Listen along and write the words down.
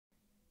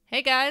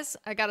Hey guys,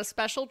 I got a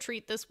special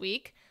treat this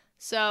week.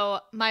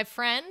 So, my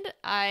friend,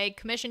 I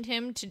commissioned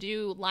him to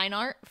do line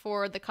art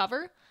for the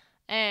cover,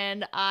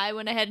 and I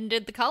went ahead and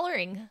did the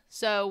coloring.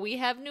 So, we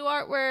have new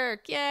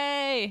artwork.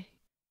 Yay!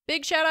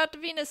 Big shout out to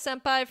Venus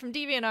Senpai from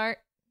DeviantArt.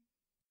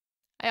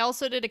 I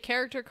also did a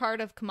character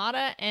card of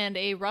Kamada and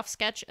a rough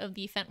sketch of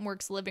the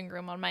Fentonworks living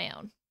room on my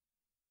own.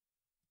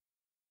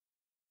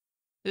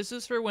 This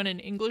is for when an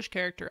English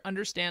character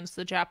understands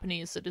the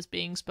Japanese that is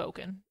being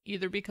spoken,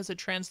 either because of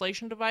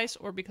translation device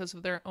or because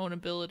of their own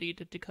ability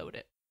to decode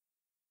it.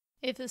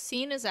 If a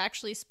scene is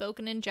actually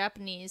spoken in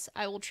Japanese,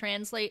 I will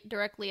translate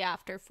directly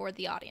after for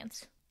the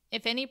audience.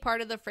 If any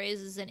part of the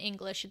phrase is in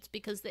English, it's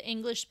because the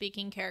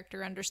English-speaking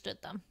character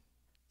understood them.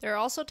 There are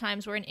also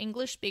times where an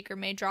English speaker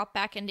may drop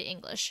back into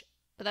English,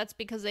 but that's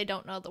because they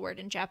don't know the word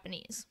in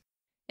Japanese.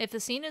 If the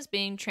scene is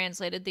being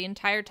translated the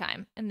entire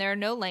time, and there are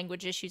no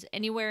language issues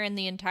anywhere in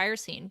the entire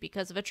scene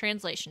because of a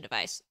translation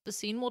device, the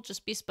scene will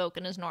just be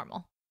spoken as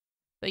normal.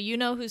 But you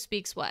know who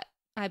speaks what.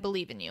 I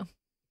believe in you.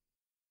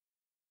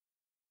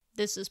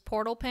 This is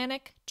Portal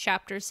Panic,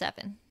 Chapter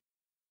 7.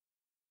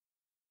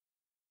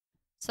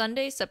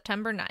 Sunday,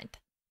 September 9th,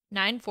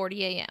 9:40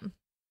 a.m.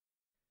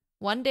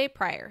 One day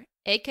prior,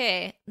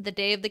 aka the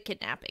day of the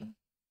kidnapping.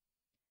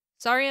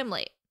 Sorry I'm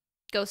late.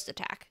 Ghost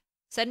attack.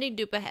 Sending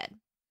dupe ahead.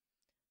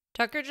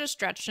 Tucker just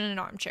stretched in an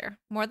armchair,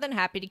 more than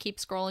happy to keep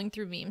scrolling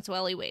through memes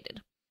while he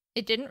waited.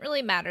 It didn't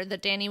really matter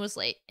that Danny was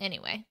late,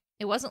 anyway.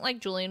 It wasn't like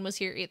Julian was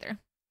here either.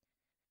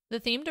 The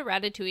theme to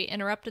Ratatouille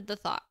interrupted the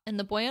thought, and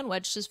the boy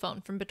unwedged his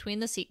phone from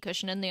between the seat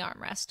cushion and the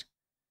armrest.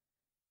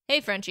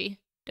 Hey, Frenchie.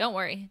 Don't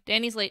worry,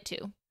 Danny's late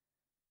too.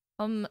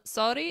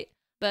 Sorry,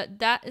 but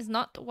that is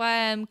not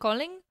why I'm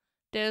calling.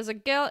 There's a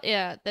girl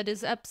here that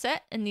is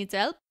upset and needs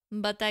help,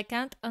 but I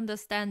can't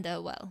understand her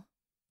well.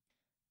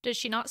 Does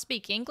she not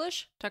speak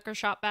English? Tucker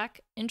shot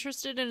back,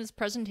 interested in his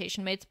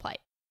presentation mate's plight.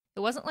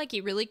 It wasn't like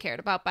he really cared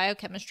about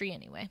biochemistry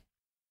anyway.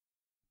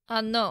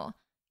 No,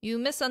 you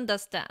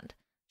misunderstand.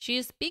 She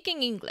is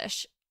speaking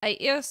English. I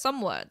hear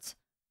some words,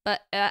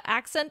 but her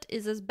accent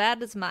is as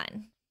bad as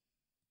mine.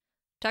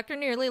 Tucker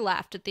nearly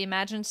laughed at the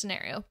imagined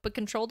scenario, but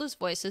controlled his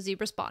voice as he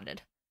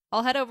responded.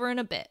 I'll head over in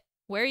a bit.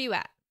 Where are you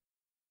at?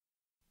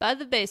 By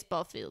the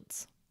baseball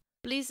fields.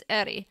 Please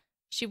hurry.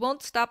 She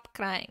won't stop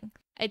crying.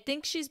 I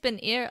think she's been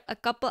here a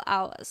couple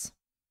hours.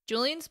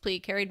 Julian's plea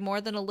carried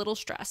more than a little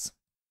stress.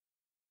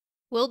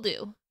 Will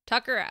do.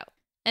 Tucker out.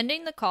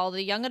 Ending the call,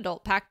 the young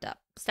adult packed up,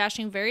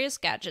 stashing various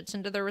gadgets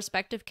into their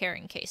respective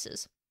carrying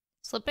cases.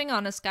 Slipping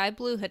on a sky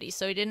blue hoodie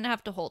so he didn't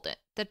have to hold it,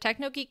 the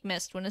techno-geek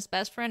missed when his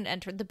best friend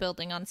entered the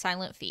building on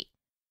silent feet.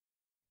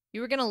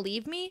 You were gonna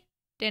leave me?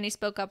 Danny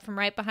spoke up from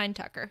right behind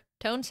Tucker,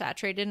 tone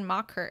saturated in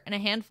mock hurt and a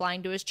hand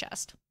flying to his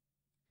chest.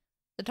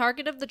 The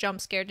target of the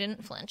jump scare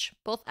didn't flinch,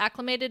 both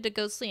acclimated to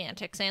ghostly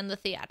antics and the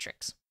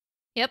theatrics.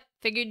 Yep,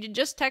 figured you'd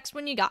just text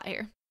when you got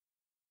here.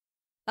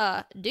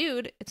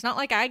 Dude, it's not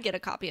like I get a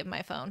copy of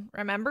my phone,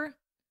 remember?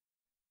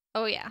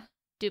 Oh yeah,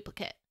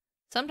 duplicate.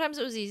 Sometimes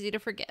it was easy to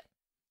forget.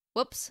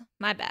 Whoops,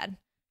 my bad.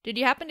 Did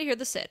you happen to hear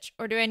the sitch,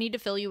 or do I need to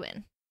fill you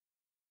in?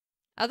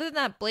 Other than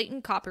that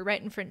blatant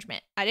copyright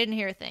infringement, I didn't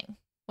hear a thing.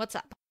 What's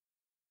up?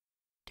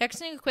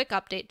 Texting a quick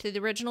update to the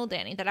original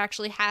Danny that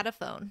actually had a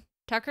phone,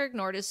 Tucker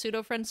ignored his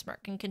pseudo-friend's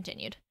smirk and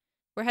continued.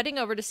 We're heading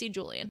over to see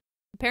Julian.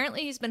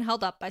 Apparently he's been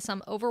held up by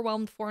some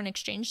overwhelmed foreign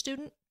exchange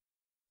student.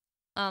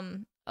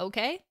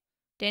 Okay?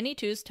 Danny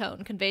 2's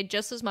tone conveyed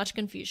just as much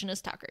confusion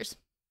as Tucker's.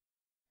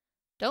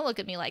 Don't look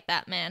at me like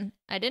that, man.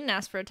 I didn't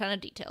ask for a ton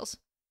of details.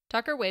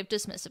 Tucker waved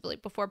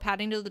dismissively before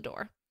patting to the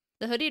door.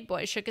 The hoodied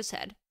boy shook his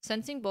head,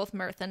 sensing both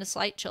mirth and a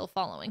slight chill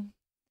following.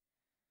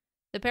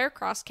 The pair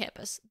crossed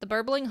campus, the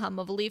burbling hum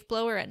of a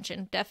leaf-blower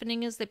engine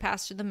deafening as they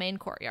passed through the main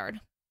courtyard.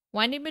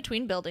 Winding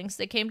between buildings,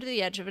 they came to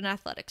the edge of an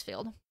athletics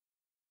field.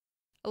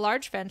 A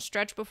large fence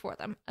stretched before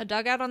them, a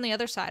dugout on the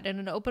other side, and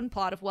an open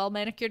plot of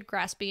well-manicured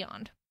grass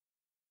beyond.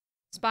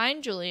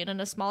 Spying Julian and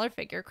a smaller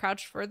figure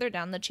crouched further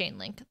down the chain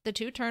link, the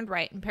two turned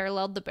right and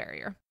paralleled the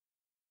barrier.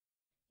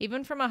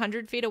 Even from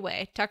 100 feet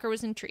away, Tucker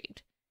was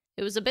intrigued.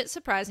 It was a bit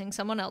surprising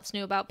someone else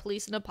knew about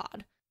police in a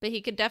pod, but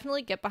he could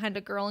definitely get behind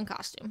a girl in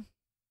costume.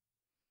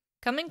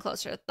 Coming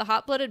closer, the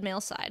hot-blooded male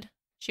sighed.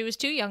 She was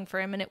too young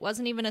for him, and it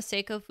wasn't even a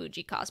Seiko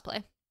Fuji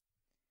cosplay.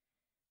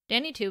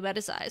 Danny, too, met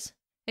his eyes.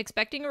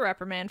 Expecting a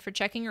reprimand for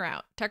checking her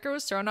out, Tucker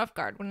was thrown off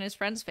guard when his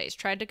friend's face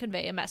tried to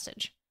convey a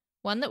message,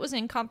 one that was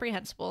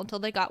incomprehensible until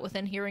they got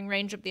within hearing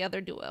range of the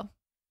other duo.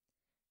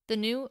 The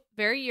new,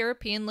 very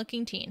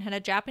European-looking teen had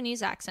a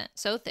Japanese accent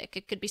so thick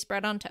it could be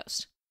spread on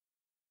toast.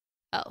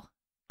 Oh,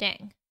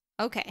 dang.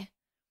 Okay.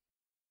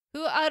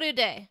 Who aru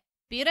de?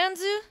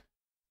 Biranzu?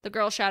 The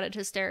girl shouted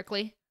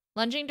hysterically.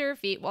 Lunging to her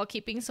feet while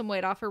keeping some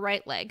weight off her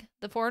right leg,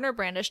 the foreigner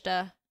brandished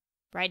a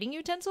writing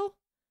utensil?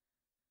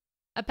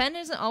 A pen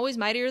isn't always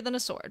mightier than a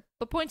sword,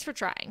 but points for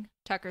trying,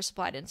 Tucker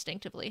supplied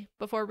instinctively,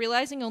 before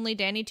realizing only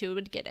Danny 2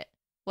 would get it.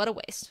 What a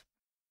waste.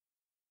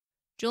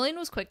 Julian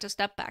was quick to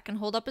step back and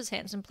hold up his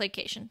hands in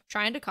placation,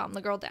 trying to calm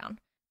the girl down,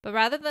 but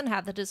rather than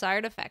have the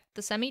desired effect,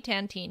 the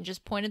semi-tan teen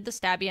just pointed the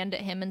stabby end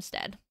at him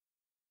instead.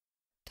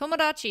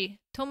 Tomodachi!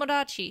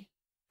 Tomodachi!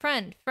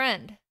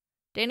 Friend,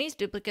 Danny's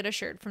duplicate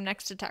assured from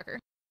next to Tucker.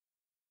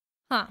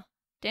 Huh,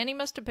 Danny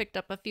must have picked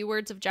up a few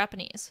words of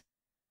Japanese.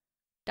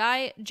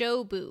 Dai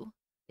jobu.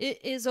 It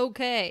is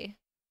okay.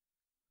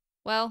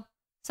 Well,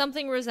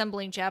 something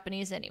resembling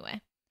Japanese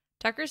anyway.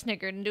 Tucker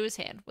sniggered into his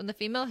hand when the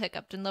female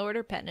hiccuped and lowered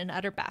her pen in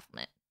utter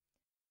bafflement.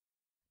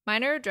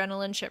 Minor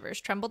adrenaline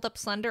shivers trembled up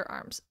slender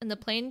arms, and the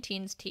plain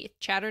teen's teeth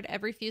chattered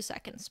every few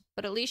seconds,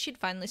 but at least she'd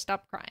finally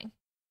stopped crying.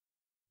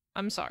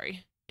 I'm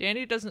sorry.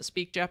 Danny doesn't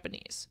speak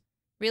Japanese.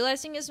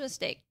 Realizing his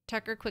mistake,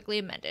 Tucker quickly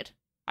amended.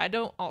 I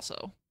don't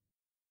also.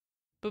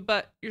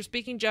 But you're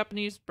speaking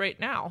Japanese right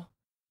now.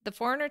 The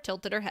foreigner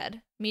tilted her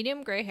head,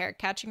 medium gray hair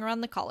catching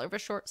around the collar of a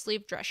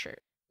short-sleeved dress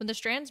shirt. When the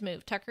strands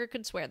moved, Tucker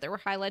could swear there were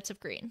highlights of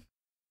green.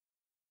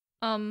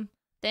 The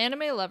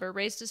anime lover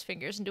raised his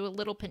fingers into a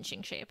little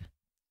pinching shape.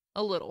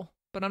 A little,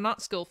 but I'm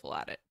not skillful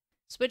at it.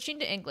 Switching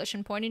to English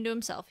and pointing to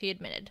himself, he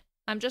admitted,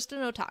 I'm just an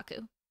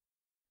otaku.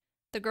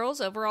 The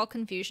girl's overall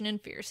confusion and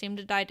fear seemed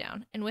to die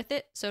down, and with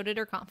it, so did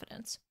her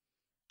confidence.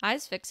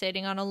 Eyes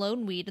fixating on a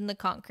lone weed in the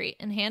concrete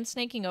and hands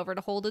snaking over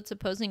to hold its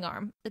opposing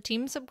arm, the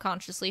team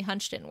subconsciously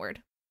hunched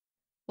inward.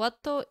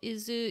 Whatto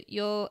isu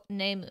yo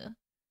name?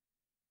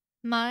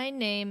 My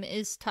name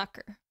is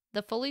Tucker.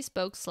 The fully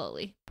spoke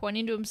slowly,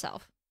 pointing to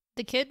himself.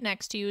 The kid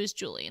next to you is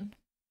Julian.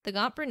 The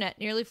gaunt brunette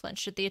nearly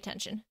flinched at the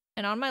attention.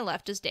 And on my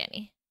left is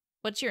Danny.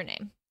 What's your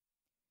name?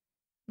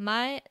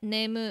 My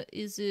name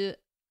is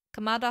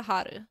Kamada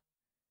Haru.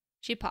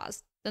 She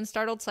paused, then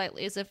startled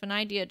slightly as if an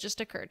idea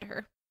just occurred to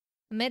her.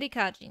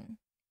 Amerikajin.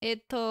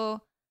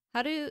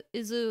 Haru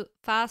is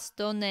fast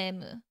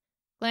name.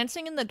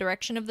 Glancing in the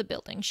direction of the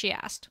building, she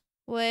asked,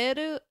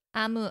 Where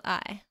am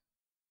I?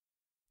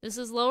 This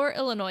is Lower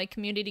Illinois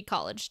Community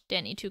College,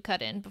 Danny too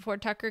cut in before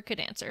Tucker could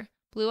answer,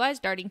 blue eyes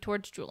darting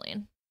towards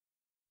Julian.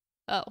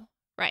 Oh,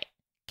 right.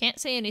 Can't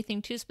say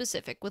anything too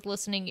specific with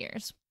listening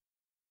ears.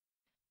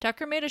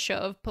 Tucker made a show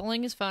of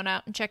pulling his phone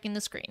out and checking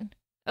the screen.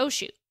 Oh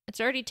shoot, it's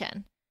already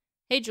 10.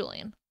 Hey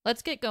Julian,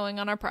 let's get going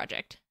on our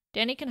project.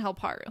 Danny can help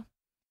Haru.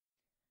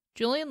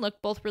 Julian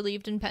looked both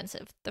relieved and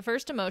pensive, the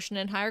first emotion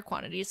in higher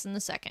quantities than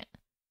the second.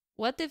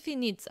 What if he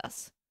needs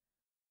us?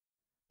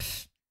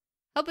 Pfft,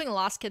 helping a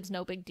lost kid's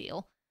no big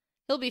deal.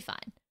 He'll be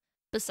fine.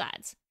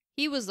 Besides,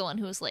 he was the one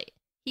who was late.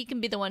 He can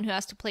be the one who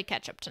has to play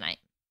catch-up tonight.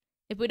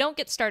 If we don't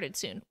get started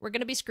soon, we're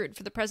going to be screwed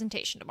for the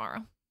presentation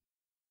tomorrow.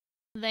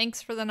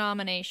 Thanks for the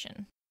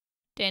nomination.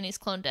 Danny's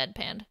clone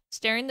deadpanned,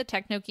 staring the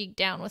techno-geek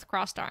down with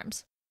crossed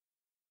arms.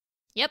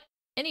 Yep,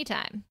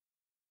 anytime.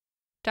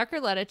 Tucker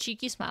let a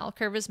cheeky smile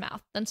curve his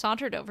mouth, then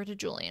sauntered over to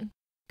Julian.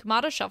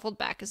 Kamada shuffled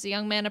back as the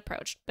young man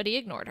approached, but he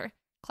ignored her,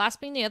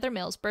 clasping the other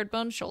male's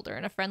bird-boned shoulder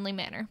in a friendly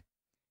manner.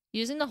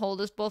 Using the hold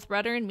as both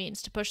rudder and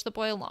means to push the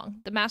boy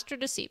along, the master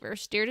deceiver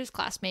steered his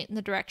classmate in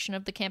the direction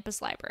of the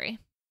campus library.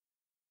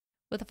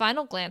 With a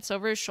final glance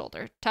over his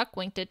shoulder, Tuck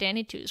winked at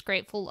Danny 2's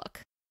grateful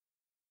look.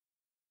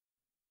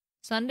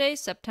 Sunday,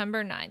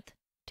 September 9th,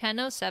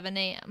 10:07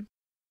 a.m.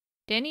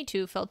 Danny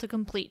 2 felt a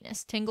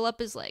completeness tingle up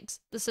his legs,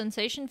 the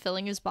sensation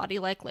filling his body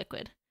like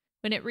liquid.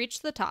 When it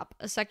reached the top,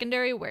 a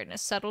secondary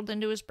awareness settled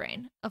into his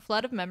brain, a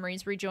flood of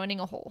memories rejoining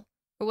a whole.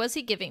 Or was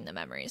he giving the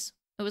memories?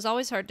 It was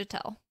always hard to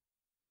tell.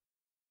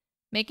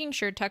 Making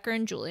sure Tucker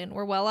and Julian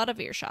were well out of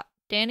earshot,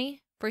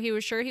 Danny, for he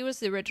was sure he was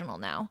the original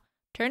now,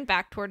 turned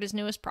back toward his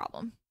newest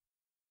problem.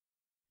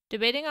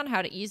 Debating on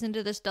how to ease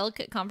into this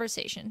delicate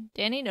conversation,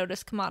 Danny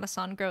noticed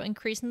Kamada-san grow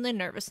increasingly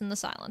nervous in the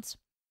silence.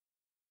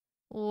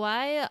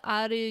 Why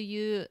are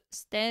you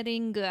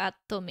staring at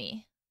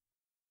me?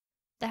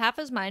 The half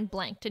of his mind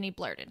blanked and he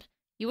blurted,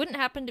 You wouldn't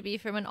happen to be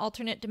from an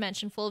alternate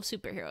dimension full of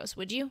superheroes,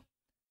 would you?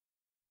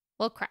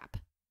 Well, crap.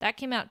 That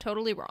came out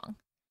totally wrong.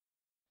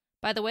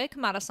 By the way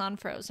Kamada-san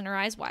froze and her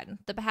eyes widened,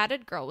 the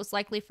behatted girl was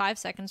likely 5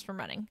 seconds from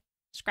running.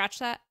 Scratch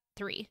that,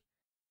 3.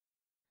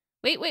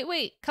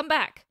 Wait, come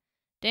back!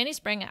 Danny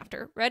sprang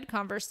after, red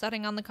Converse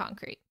thudding on the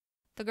concrete.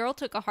 The girl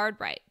took a hard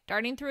right,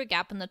 darting through a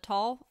gap in the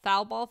tall,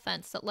 foul ball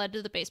fence that led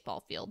to the baseball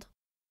field.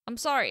 I'm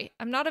sorry,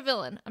 I'm not a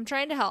villain, I'm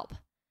trying to help.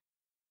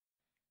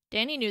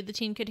 Danny knew the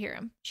teen could hear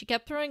him. She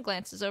kept throwing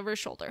glances over his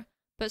shoulder,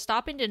 but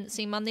stopping didn't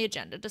seem on the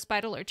agenda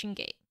despite a lurching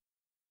gait.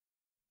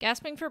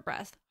 Gasping for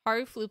breath,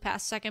 Haru flew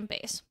past second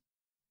base.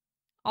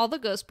 All the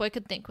ghost boy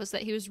could think was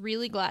that he was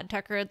really glad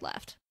Tucker had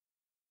left.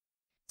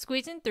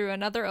 Squeezing through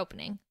another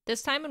opening,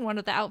 this time in one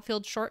of the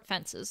outfield short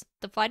fences,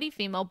 the flighty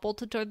female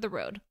bolted toward the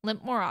road,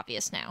 limp more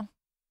obvious now.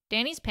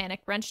 Danny's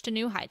panic wrenched to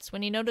new heights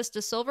when he noticed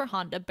a silver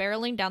Honda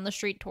barreling down the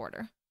street toward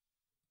her.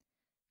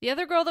 The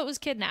other girl that was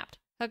kidnapped,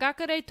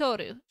 Hagakure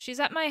Toru, she's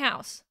at my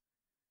house.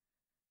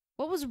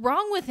 What was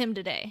wrong with him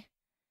today?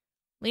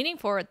 Leaning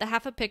forward, the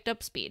half picked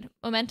up speed,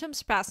 momentum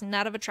surpassing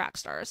that of a track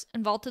star's,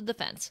 and vaulted the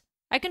fence.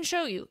 I can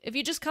show you, if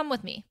you just come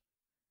with me.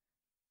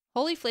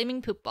 Holy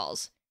flaming poop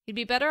balls. You'd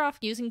be better off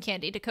using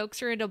candy to coax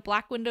her into a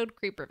black-windowed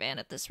creeper van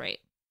at this rate.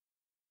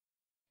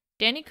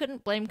 Danny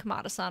couldn't blame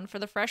Kamada-san for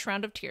the fresh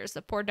round of tears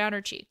that poured down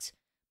her cheeks,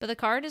 but the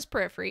car in his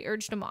periphery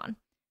urged him on.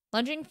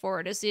 Lunging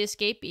forward as the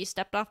escapee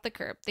stepped off the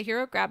curb, the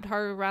hero grabbed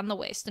Haru around the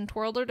waist and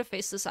twirled her to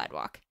face the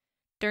sidewalk.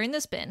 During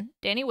the spin,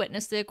 Danny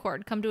witnessed the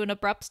Accord come to an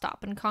abrupt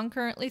stop and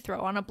concurrently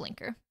throw on a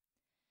blinker.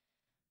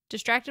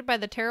 Distracted by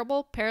the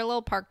terrible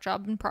parallel park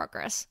job in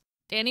progress,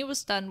 Danny was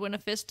stunned when a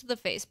fist to the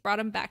face brought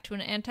him back to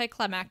an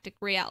anticlimactic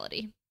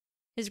reality.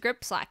 His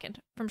grip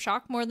slackened, from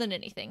shock more than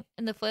anything,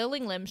 and the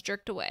flailing limbs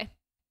jerked away.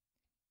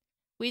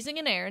 Wheezing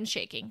in air and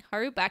shaking,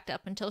 Haru backed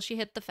up until she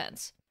hit the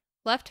fence.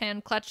 Left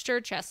hand clutched to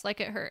her chest like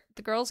it hurt.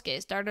 The girl's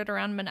gaze darted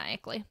around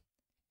maniacally.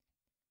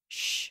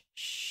 Shh,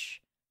 shh.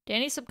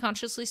 Danny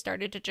subconsciously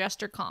started to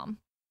gesture calm.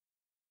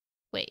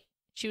 Wait,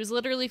 she was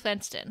literally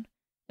fenced in.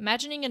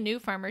 Imagining a new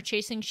farmer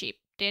chasing sheep,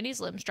 Danny's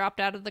limbs dropped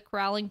out of the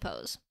corralling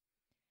pose.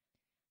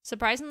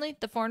 Surprisingly,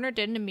 the foreigner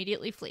didn't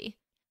immediately flee,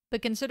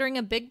 but considering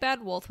a big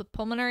bad wolf with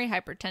pulmonary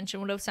hypertension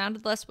would have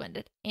sounded less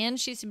winded, and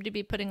she seemed to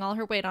be putting all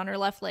her weight on her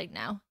left leg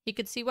now, he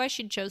could see why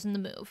she'd chosen the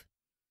move.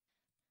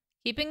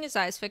 Keeping his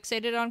eyes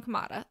fixated on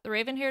Kamada, the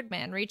raven-haired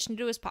man reached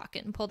into his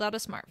pocket and pulled out a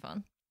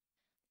smartphone.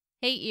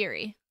 Hey,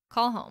 Erie.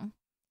 Call home.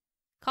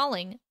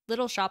 Calling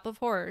Little Shop of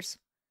Horrors.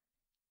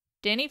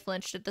 Danny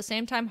flinched at the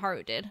same time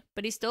Haru did,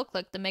 but he still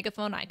clicked the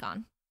megaphone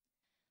icon.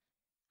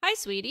 Hi,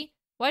 sweetie.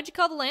 Why'd you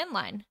call the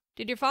landline?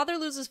 Did your father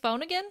lose his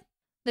phone again?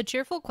 The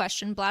cheerful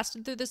question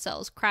blasted through the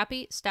cell's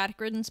crappy,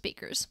 static-ridden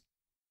speakers.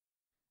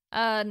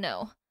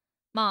 No.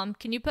 Mom,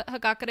 can you put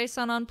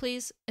Hagakure-san on,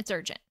 please? It's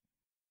urgent.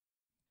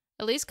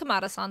 At least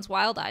Kamada-san's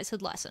wild eyes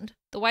had lessened.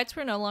 The whites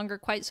were no longer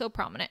quite so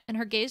prominent, and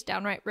her gaze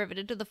downright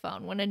riveted to the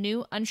phone when a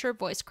new, unsure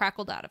voice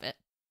crackled out of it.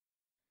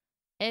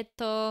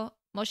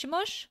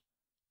 Moshi-mosh?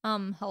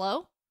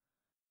 Hello?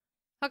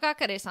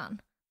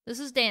 Hagakure-san, this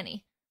is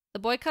Danny. The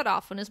boy cut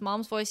off when his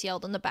mom's voice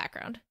yelled in the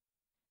background.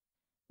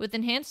 With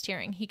enhanced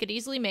hearing, he could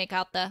easily make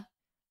out the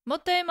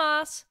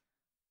Mottemasu!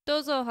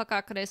 Dozo,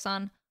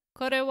 Hagakure-san.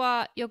 Kore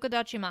wa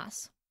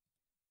yokudachimasu.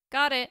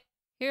 Got it.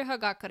 Here,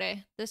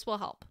 Hagakure. This will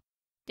help.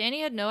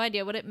 Danny had no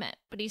idea what it meant,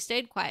 but he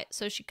stayed quiet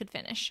so she could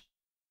finish.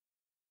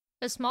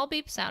 A small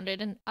beep sounded,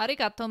 and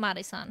Arigato,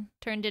 Mari-san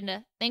turned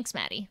into Thanks,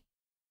 Maddie.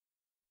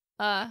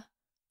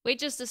 Wait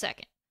just a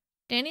second.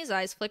 Danny's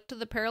eyes flicked to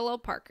the parallel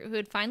parker who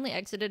had finally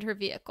exited her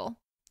vehicle.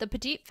 The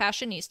petite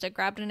fashionista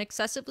grabbed an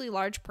excessively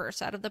large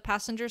purse out of the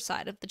passenger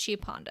side of the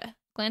cheap Honda,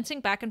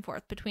 glancing back and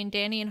forth between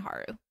Danny and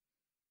Haru.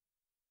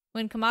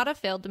 When Kamada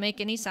failed to make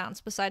any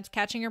sounds besides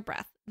catching her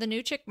breath, the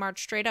new chick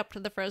marched straight up to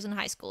the frozen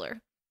high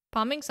schooler.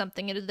 Palming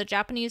something into the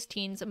Japanese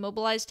teen's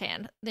immobilized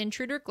hand, the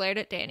intruder glared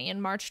at Danny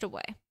and marched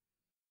away.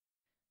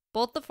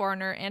 Both the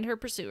foreigner and her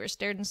pursuer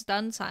stared in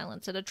stunned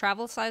silence at a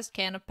travel-sized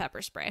can of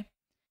pepper spray.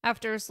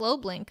 After a slow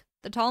blink,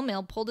 the tall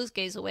male pulled his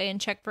gaze away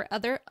and checked for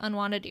other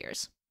unwanted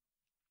ears.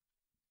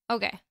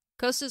 Okay,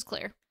 coast is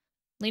clear.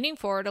 Leaning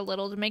forward a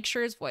little to make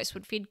sure his voice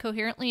would feed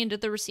coherently into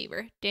the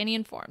receiver, Danny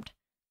informed.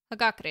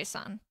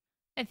 Hagakure-san,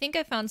 I think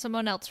I found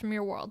someone else from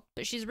your world,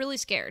 but she's really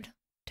scared.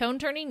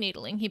 Tone-turning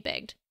needling, he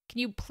begged. Can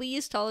you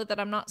please tell her that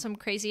I'm not some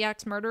crazy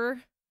axe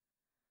murderer?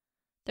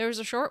 There was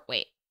a short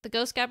wait, the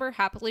ghost gabber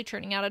happily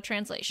churning out a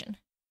translation.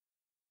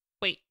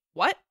 Wait,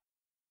 what?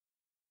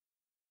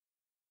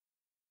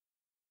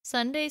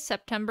 Sunday,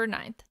 September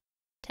 9th,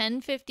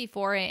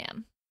 10:54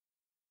 a.m.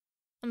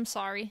 I'm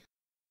sorry.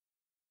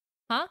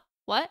 Huh?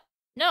 What?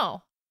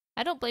 No.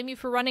 I don't blame you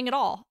for running at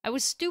all. I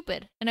was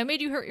stupid, and I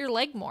made you hurt your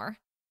leg more.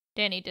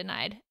 Danny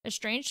denied, a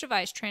strange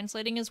device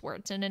translating his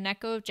words in an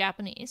echo of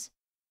Japanese.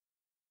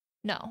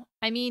 No,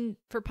 I mean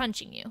for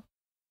punching you.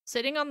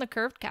 Sitting on the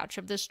curved couch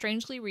of this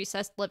strangely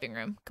recessed living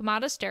room,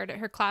 Kamada stared at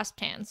her clasped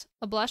hands,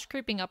 a blush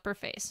creeping up her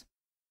face.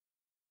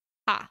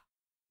 Ha!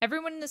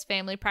 Everyone in this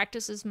family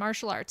practices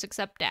martial arts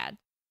except Dad.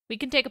 We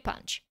can take a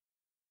punch.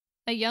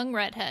 A young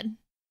redhead.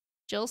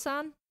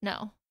 Jill-san?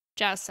 No.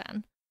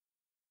 Jazz-san.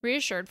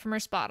 Reassured from her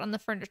spot on the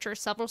furniture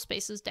several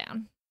spaces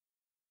down.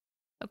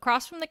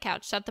 Across from the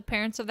couch sat the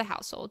parents of the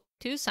household,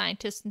 two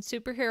scientists in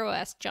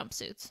superhero-esque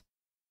jumpsuits.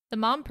 The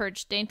mom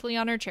perched daintily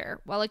on her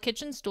chair, while a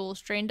kitchen stool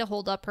strained to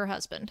hold up her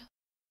husband.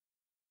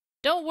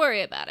 Don't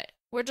worry about it.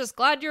 We're just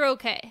glad you're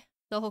okay,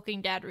 the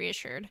hulking dad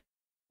reassured.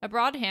 A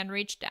broad hand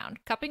reached down,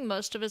 cupping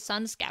most of his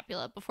son's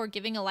scapula before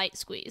giving a light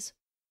squeeze.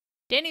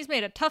 Danny's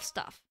made of tough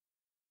stuff.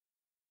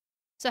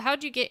 So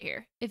how'd you get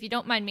here, if you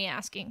don't mind me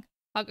asking?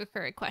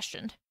 Hagakure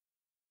questioned.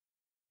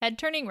 Head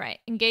turning right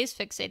and gaze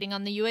fixating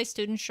on the UA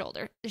student's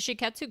shoulder, the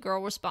Shiketsu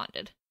girl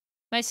responded.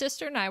 My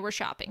sister and I were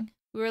shopping.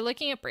 We were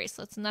looking at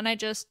bracelets, and then I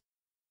just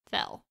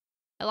fell.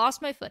 I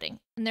lost my footing,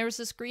 and there was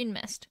this green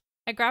mist.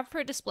 I grabbed for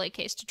a display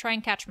case to try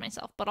and catch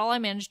myself, but all I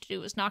managed to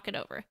do was knock it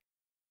over.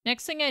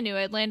 Next thing I knew,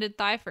 I'd landed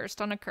thigh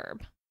first on a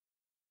curb.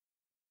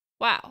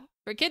 Wow,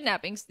 for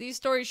kidnappings, these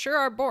stories sure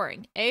are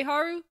boring, eh,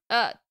 Haru?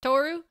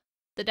 Toru?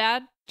 The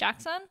dad,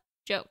 Jackson?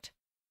 Joked.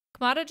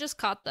 Kamada just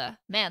caught the,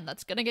 man,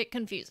 that's gonna get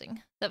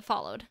confusing, that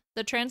followed,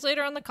 the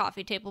translator on the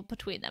coffee table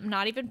between them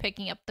not even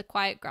picking up the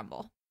quiet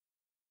grumble.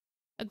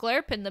 A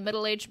glare pinned the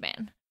middle-aged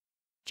man.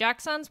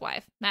 Jackson's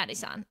wife,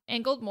 Maddie-san,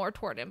 angled more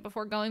toward him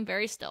before going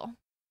very still.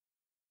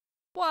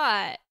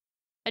 What?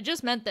 I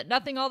just meant that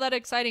nothing all that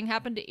exciting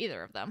happened to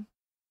either of them.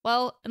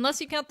 Well, unless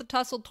you count the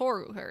tussle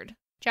Toru heard.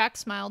 Jack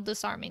smiled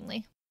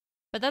disarmingly.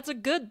 But that's a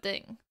good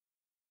thing.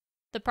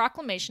 The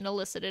proclamation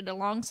elicited a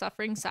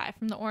long-suffering sigh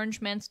from the orange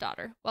man's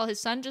daughter, while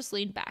his son just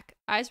leaned back,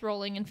 eyes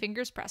rolling and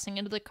fingers pressing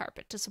into the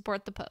carpet to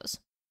support the pose.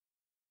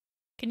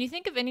 "Can you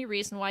think of any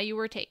reason why you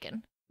were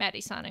taken?"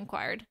 Maddie-san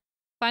inquired,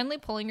 finally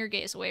pulling her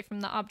gaze away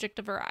from the object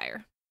of her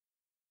ire.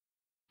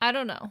 "I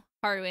don't know,"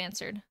 Haru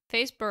answered,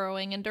 face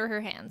burrowing into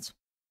her hands.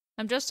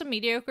 "I'm just a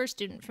mediocre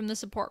student from the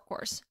support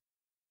course.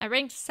 I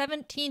ranked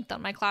 17th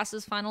on my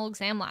class's final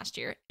exam last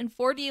year, and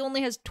 4D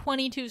only has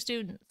 22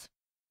 students."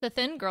 The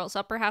thin girl's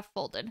upper half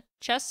folded,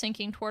 chest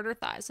sinking toward her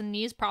thighs and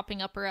knees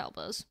propping up her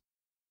elbows.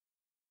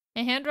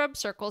 A hand rubbed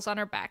circles on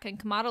her back, and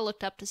Kamada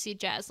looked up to see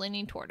Jazz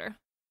leaning toward her.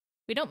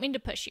 "We don't mean to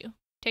push you.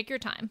 Take your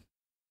time."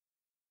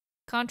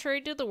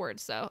 Contrary to the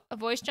words, though, a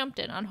voice jumped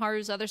in on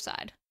Haru's other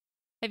side.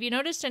 "Have you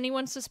noticed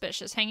anyone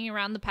suspicious hanging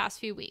around the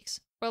past few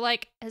weeks? Or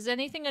has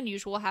anything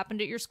unusual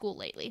happened at your school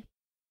lately?"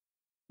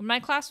 When my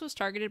class was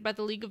targeted by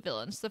the League of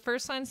Villains, the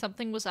first sign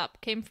something was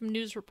up came from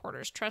news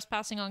reporters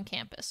trespassing on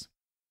campus.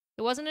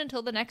 It wasn't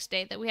until the next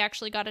day that we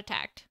actually got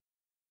attacked.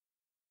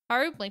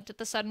 Haru blinked at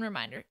the sudden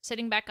reminder,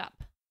 sitting back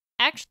up.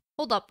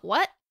 Hold up,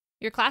 what?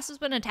 Your class has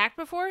been attacked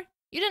before?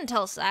 You didn't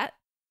tell us that,"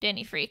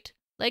 Danny freaked,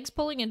 legs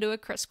pulling into a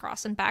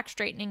crisscross and back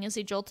straightening as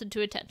he jolted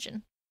to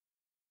attention.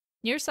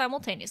 Near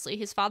simultaneously,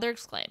 his father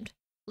exclaimed,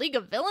 "League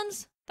of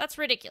Villains? That's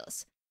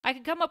ridiculous. I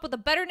could come up with a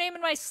better name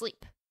in my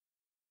sleep."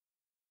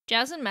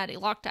 Jazz and Maddie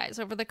locked eyes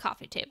over the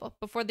coffee table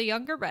before the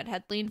younger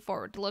redhead leaned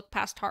forward to look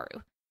past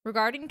Haru,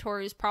 regarding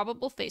Toru's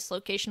probable face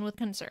location with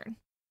concern.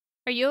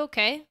 "Are you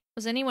okay?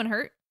 Was anyone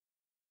hurt?"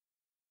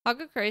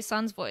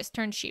 Hagakure-san's voice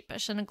turned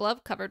sheepish, and a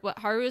glove covered what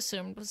Haru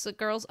assumed was the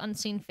girl's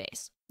unseen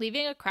face,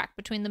 leaving a crack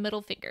between the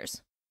middle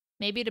fingers.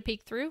 Maybe to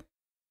peek through?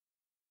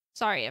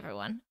 "Sorry,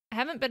 everyone. I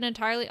haven't been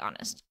entirely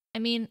honest. I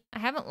mean, I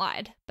haven't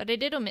lied, but I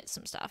did omit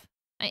some stuff.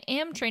 I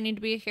am training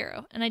to be a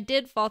hero, and I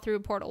did fall through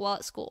a portal while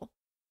at school.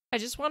 I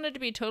just wanted to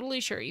be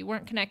totally sure you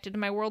weren't connected to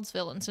my world's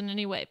villains in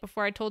any way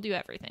before I told you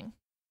everything."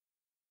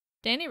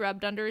 Danny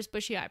rubbed under his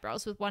bushy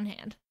eyebrows with one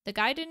hand. The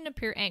guy didn't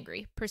appear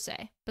angry, per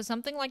se, but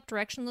something like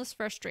directionless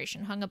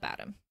frustration hung about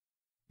him.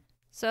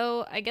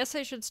 "So, I guess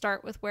I should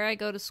start with where I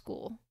go to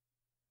school.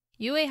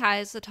 UA High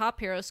is the top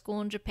hero school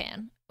in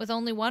Japan, with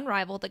only one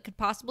rival that could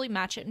possibly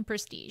match it in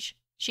prestige,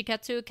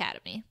 Shiketsu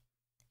Academy."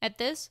 At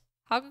this,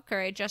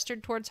 Hagakure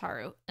gestured towards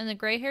Haru, and the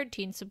gray-haired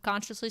teen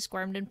subconsciously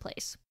squirmed in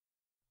place.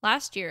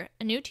 Last year,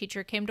 a new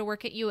teacher came to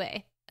work at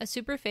UA, a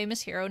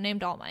super-famous hero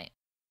named All Might.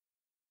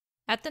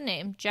 At the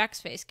name, Jack's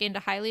face gained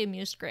a highly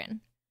amused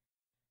grin.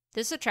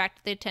 This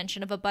attracted the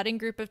attention of a budding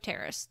group of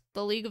terrorists,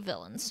 the League of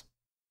Villains.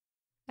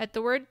 At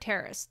the word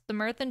terrorist, the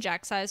mirth in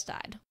Jack's eyes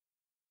died.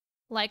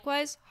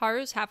 Likewise,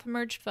 Haru's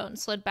half-emerged phone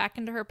slid back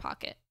into her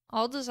pocket,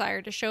 all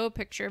desire to show a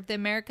picture of the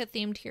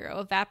America-themed hero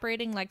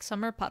evaporating like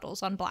summer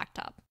puddles on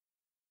blacktop.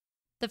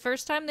 The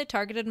first time they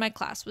targeted my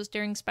class was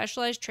during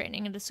specialized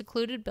training in a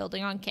secluded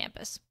building on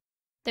campus.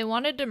 They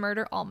wanted to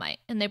murder All Might,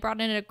 and they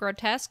brought in a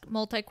grotesque,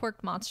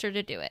 multi-quirked monster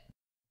to do it.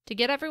 To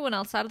get everyone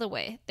else out of the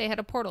way, they had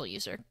a portal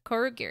user,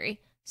 Korogiri,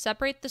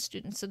 separate the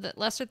students so that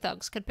lesser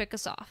thugs could pick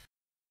us off.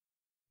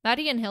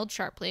 Maddie inhaled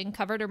sharply and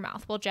covered her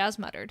mouth while Jazz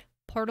muttered,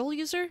 "Portal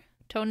user?"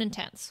 Tone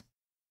intense.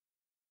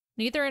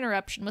 Neither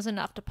interruption was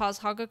enough to pause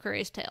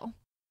Hagakure's tale.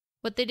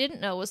 What they didn't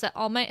know was that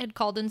All Might had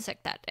called in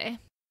sick that day.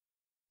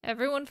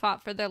 Everyone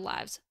fought for their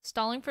lives,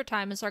 stalling for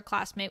time as our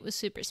classmate with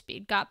super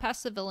speed got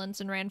past the villains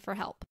and ran for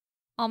help.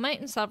 All Might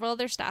and several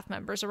other staff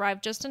members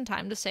arrived just in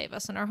time to save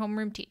us and our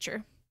homeroom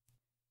teacher.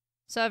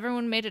 "So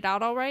everyone made it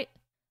out all right?"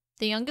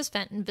 The youngest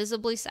Fenton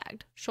visibly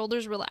sagged,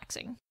 shoulders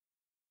relaxing.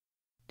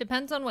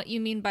 "Depends on what you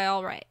mean by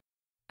all right.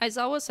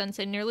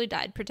 Aizawa-sensei nearly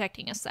died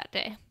protecting us that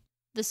day."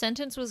 The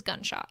sentence was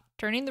gunshot,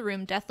 turning the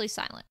room deathly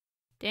silent.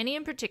 Danny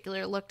in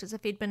particular looked as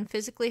if he'd been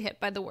physically hit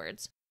by the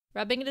words,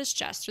 rubbing at his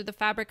chest through the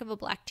fabric of a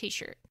black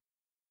t-shirt.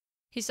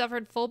 He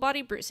suffered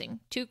full-body bruising,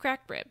 2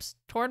 cracked ribs,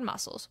 torn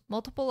muscles,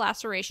 multiple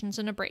lacerations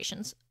and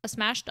abrasions, a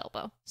smashed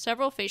elbow,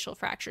 several facial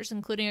fractures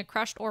including a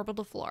crushed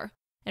orbital floor,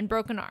 and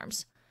broken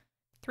arms,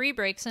 3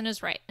 breaks in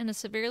his right and a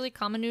severely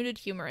comminuted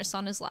humerus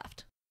on his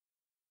left.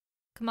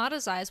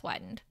 Kamada's eyes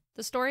widened.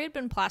 The story had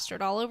been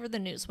plastered all over the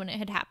news when it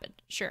had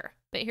happened, sure,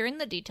 but hearing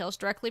the details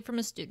directly from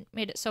a student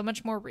made it so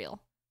much more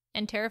real,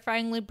 and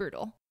terrifyingly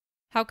brutal.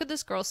 How could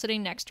this girl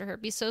sitting next to her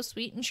be so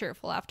sweet and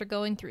cheerful after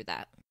going through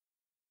that?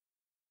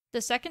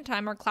 The second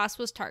time our class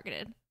was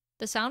targeted,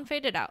 the sound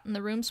faded out and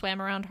the room swam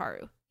around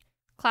Haru.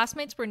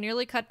 Classmates were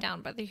nearly cut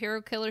down by the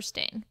hero killer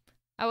stain.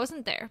 I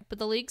wasn't there, but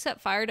the League set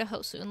fire to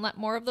Hosu and let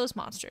more of those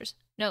monsters,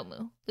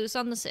 Nomu, loose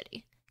on the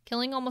city,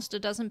 killing almost a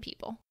dozen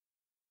people.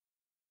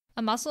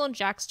 A muscle in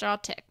Jack's jaw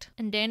ticked,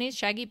 and Danny's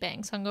shaggy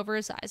bangs hung over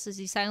his eyes as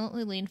he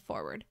silently leaned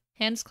forward,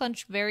 hands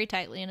clenched very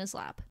tightly in his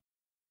lap.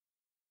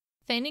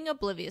 Feigning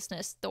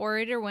obliviousness, the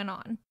orator went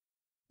on.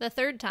 The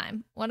third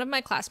time, one of my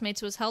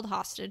classmates was held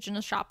hostage in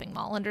a shopping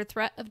mall under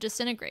threat of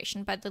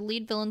disintegration by the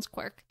lead villain's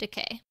quirk,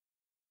 Decay.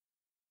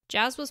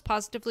 Jazz was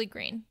positively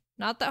green.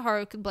 Not that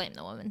Haru could blame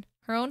the woman.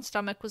 Her own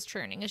stomach was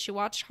churning as she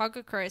watched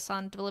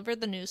Hagakure-san deliver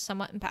the news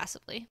somewhat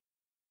impassively.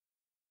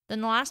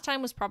 Then the last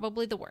time was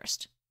probably the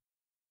worst.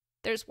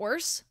 "There's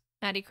worse?"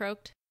 Maddie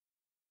croaked.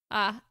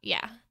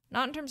 Yeah.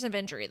 Not in terms of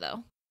injury,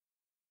 though.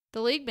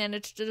 The League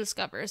managed to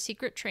discover a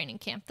secret training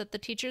camp that the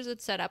teachers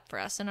had set up for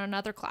us in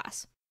another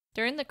class.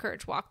 During the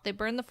Courage Walk, they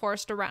burned the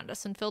forest around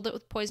us and filled it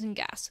with poison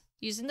gas,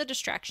 using the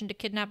distraction to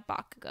kidnap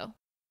Bakugo.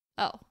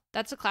 Oh,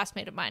 that's a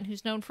classmate of mine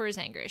who's known for his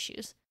anger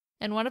issues,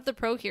 and one of the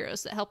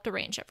pro-heroes that helped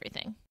arrange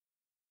everything.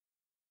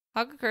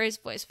 Hagakure's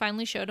voice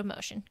finally showed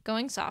emotion,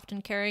 going soft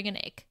and carrying an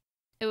ache.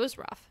 It was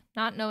rough,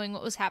 not knowing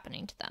what was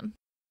happening to them.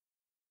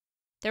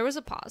 There was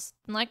a pause,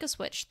 and like a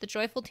switch, the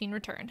joyful teen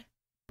returned.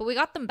 But we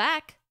got them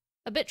back!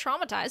 A bit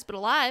traumatized, but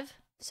alive.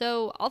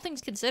 So, all things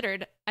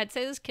considered, I'd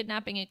say this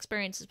kidnapping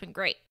experience has been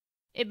great.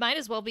 It might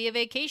as well be a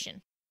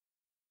vacation.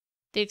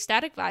 The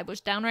ecstatic vibe was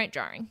downright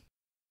jarring.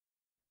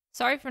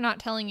 Sorry for not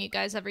telling you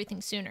guys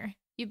everything sooner.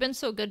 You've been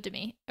so good to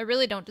me. I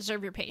really don't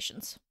deserve your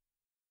patience.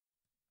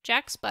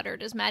 Jack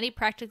sputtered as Maddie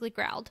practically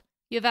growled.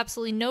 You have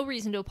absolutely no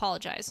reason to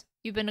apologize.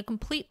 You've been a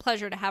complete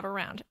pleasure to have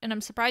around, and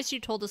I'm surprised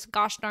you told us a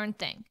gosh darn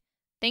thing.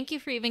 Thank you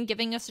for even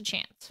giving us a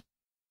chance.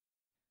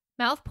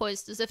 Mouth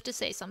poised as if to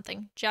say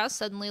something, Jazz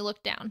suddenly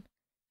looked down.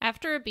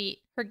 After a beat,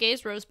 her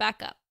gaze rose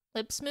back up,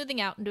 lips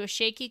smoothing out into a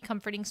shaky,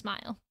 comforting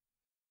smile.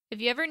 If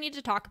you ever need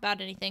to talk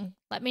about anything,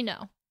 let me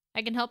know.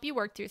 I can help you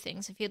work through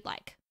things if you'd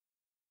like.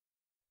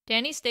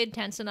 Danny stayed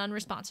tense and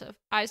unresponsive,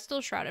 eyes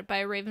still shrouded by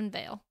a raven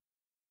veil.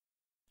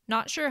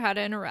 Not sure how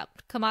to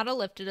interrupt, Kamada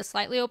lifted a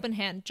slightly open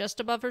hand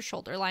just above her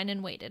shoulder line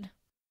and waited.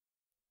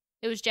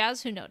 It was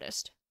Jazz who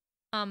noticed.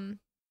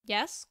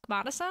 Yes,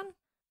 Kamada-san?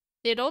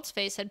 The adult's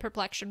face had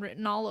perplexion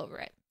written all over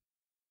it.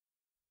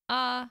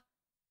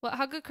 What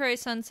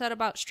Hagakure-san said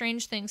about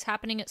strange things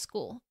happening at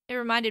school. It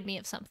reminded me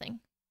of something.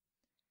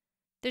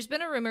 There's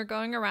been a rumor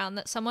going around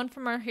that someone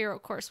from our hero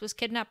course was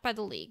kidnapped by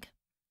the League.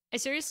 I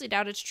seriously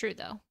doubt it's true,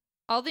 though.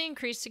 All the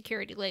increased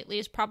security lately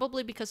is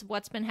probably because of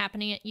what's been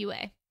happening at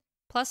UA.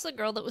 Plus, the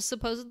girl that was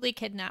supposedly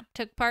kidnapped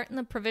took part in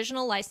the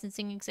provisional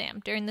licensing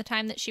exam during the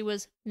time that she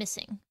was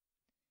missing.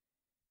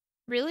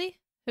 Really?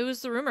 Who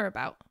was the rumor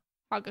about?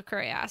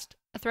 Hagakure asked,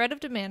 a thread of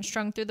demand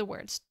strung through the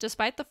words,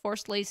 despite the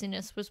forced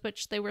laziness with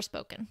which they were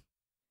spoken.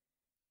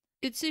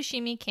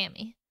 Utsushimi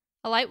Kami.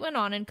 A light went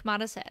on in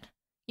Kamada's head.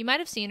 You might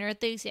have seen her at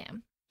the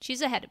exam.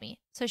 She's ahead of me,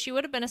 so she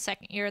would have been a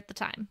second year at the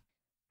time.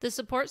 The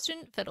support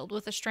student fiddled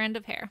with a strand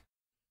of hair.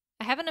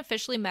 I haven't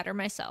officially met her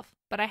myself,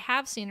 but I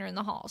have seen her in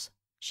the halls.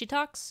 She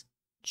talks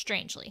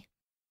strangely.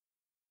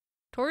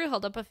 Toru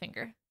held up a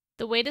finger.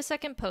 The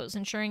wait-a-second pose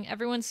ensuring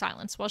everyone's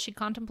silence while she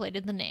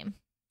contemplated the name.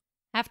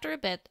 After a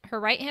bit, her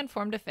right hand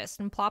formed a fist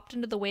and plopped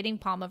into the waiting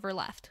palm of her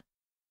left.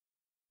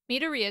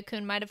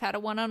 Midoriya-kun might have had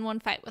a one-on-one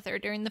fight with her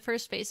during the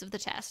first phase of the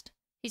test.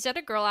 He said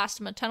a girl asked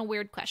him a ton of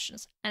weird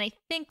questions, and I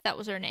think that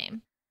was her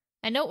name.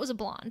 I know it was a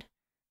blonde.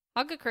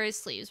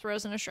 Hagakure's sleeves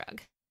rose in a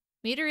shrug.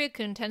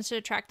 Midoriya-kun tends to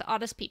attract the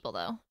oddest people,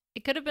 though.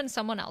 It could have been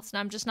someone else, and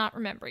I'm just not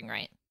remembering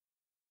right.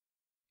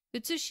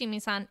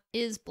 Utsushimi-san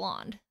is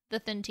blonde, the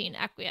thin teen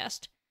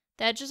acquiesced,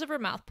 the edges of her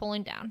mouth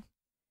pulling down.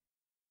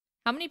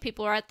 How many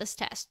people are at this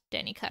test?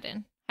 Danny cut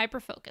in,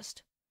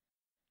 hyper-focused.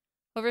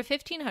 Over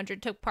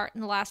 1,500 took part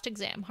in the last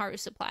exam, Haru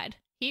supplied,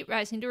 heat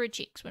rising to her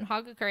cheeks when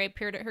Hagakure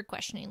peered at her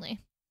questioningly.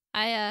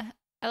 I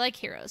like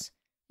heroes.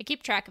 I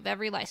keep track of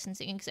every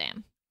licensing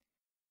exam.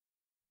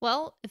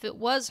 Well, if it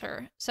was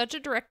her, such a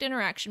direct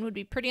interaction would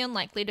be pretty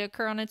unlikely to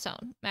occur on its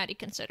own, Maddie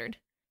considered.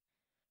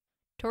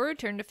 Toru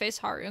turned to face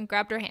Haru and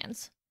grabbed her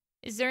hands.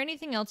 Is there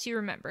anything else you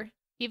remember?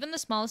 Even the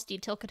smallest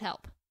detail could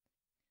help.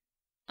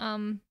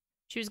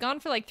 She was gone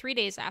for like 3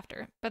 days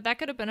after, but that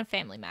could have been a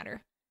family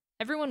matter.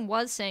 Everyone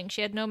was saying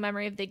she had no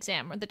memory of the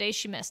exam or the day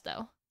she missed,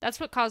 though. That's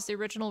what caused the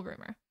original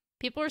rumor.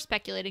 People were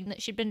speculating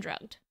that she'd been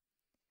drugged.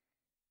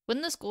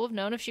 Wouldn't the school have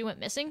known if she went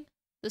missing?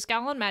 The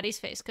scowl on Maddie's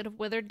face could have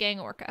withered Gang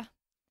Orca.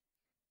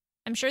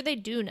 I'm sure they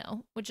do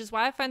know, which is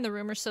why I find the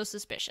rumor so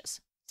suspicious.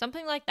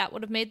 Something like that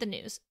would have made the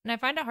news, and I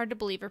find it hard to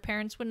believe her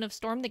parents wouldn't have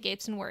stormed the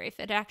gates and worry if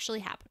it actually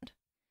happened.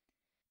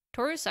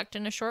 Toru sucked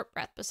in a short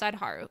breath beside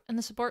Haru, and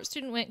the support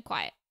student went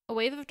quiet, a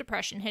wave of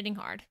depression hitting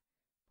hard.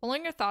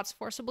 Pulling her thoughts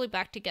forcibly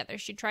back together,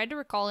 she tried to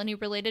recall any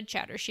related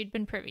chatter she'd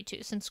been privy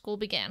to since school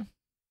began.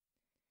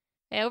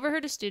 I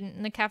overheard a student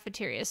in the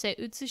cafeteria say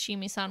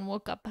Utsushimi-san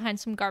woke up behind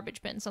some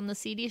garbage bins on the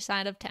seedy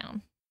side of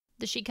town.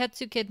 The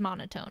Shiketsu kid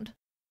monotoned.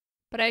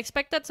 But I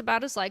expect that's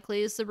about as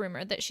likely as the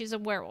rumor that she's a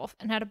werewolf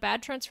and had a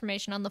bad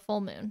transformation on the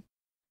full moon.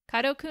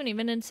 Kaido-kun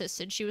even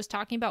insisted she was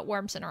talking about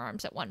worms in her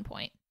arms at one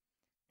point.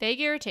 Vague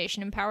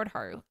irritation empowered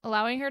Haru,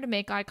 allowing her to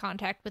make eye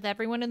contact with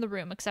everyone in the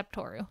room except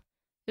Toru.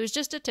 It was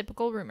just a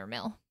typical rumor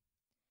mill.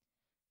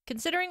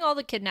 Considering all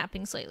the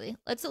kidnappings lately,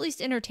 let's at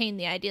least entertain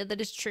the idea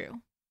that it's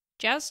true.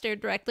 Jazz stared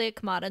directly at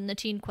Kamada and the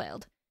teen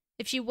quailed.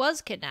 If she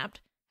was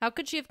kidnapped, how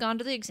could she have gone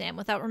to the exam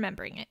without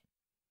remembering it?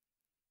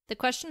 The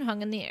question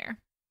hung in the air.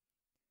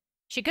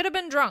 She could have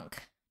been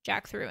drunk,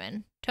 Jack threw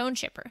in, tone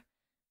chipper.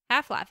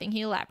 Half laughing,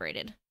 he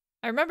elaborated.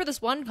 I remember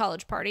this one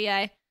college party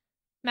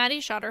Maddie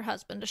shot her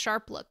husband a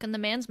sharp look, and the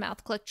man's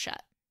mouth clicked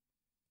shut.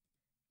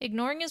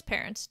 Ignoring his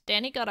parents,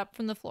 Danny got up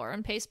from the floor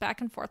and paced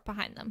back and forth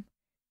behind them.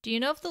 Do you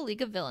know if the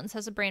League of Villains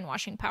has a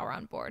brainwashing power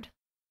on board?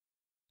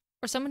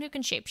 Or someone who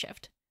can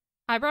shapeshift?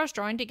 Eyebrows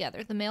drawing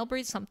together, the male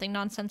breathed something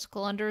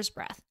nonsensical under his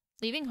breath,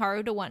 leaving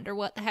Haru to wonder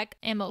what the heck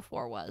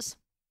Ammo4 was.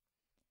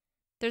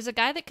 There's a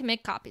guy that can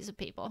make copies of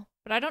people,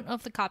 but I don't know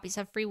if the copies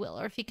have free will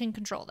or if he can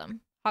control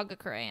them,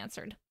 Hagakure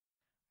answered.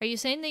 Are you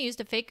saying they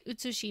used a fake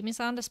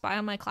Utsushimi-san to spy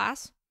on my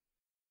class?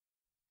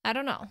 I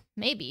don't know.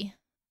 Maybe.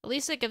 At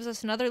least it gives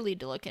us another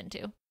lead to look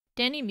into.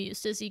 Danny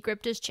mused as he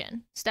gripped his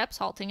chin, steps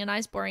halting and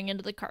eyes boring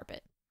into the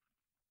carpet.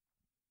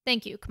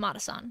 Thank you,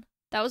 Kamada-san.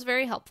 That was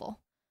very helpful.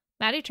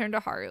 Maddie turned to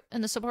Haru,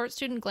 and the support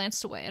student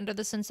glanced away under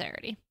the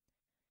sincerity.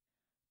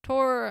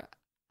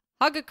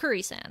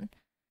 Hagakure-san.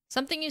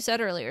 Something you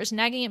said earlier is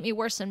nagging at me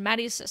worse than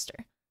Maddie's sister.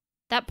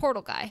 That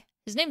portal guy.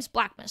 His name's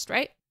Blackmist,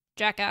 right?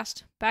 Jack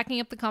asked,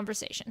 backing up the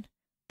conversation.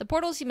 The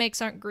portals he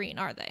makes aren't green,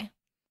 are they?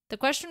 The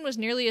question was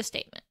nearly a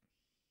statement.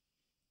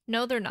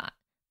 No, they're not.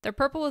 They're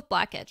purple with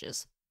black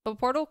edges, but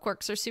portal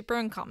quirks are super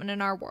uncommon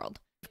in our world.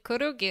 If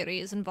Kurogiri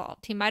is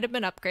involved, he might have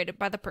been upgraded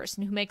by the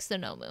person who makes the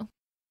Nomu.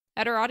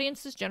 At her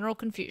audience's general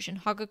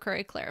confusion,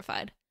 Hagakure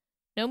clarified.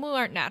 Nomu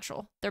aren't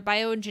natural, they're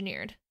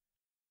bioengineered.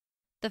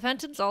 The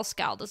Fentons all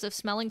scowled as if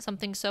smelling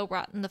something so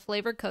rotten the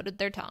flavor coated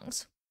their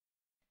tongues.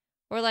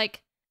 Or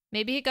like,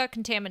 maybe he got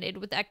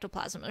contaminated with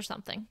ectoplasm or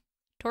something.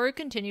 Toru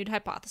continued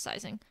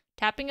hypothesizing,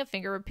 tapping a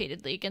finger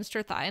repeatedly against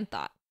her thigh and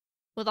thought,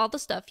 with all the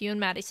stuff you and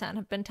Maddie-san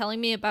have been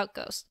telling me about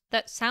ghosts,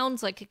 that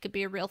sounds like it could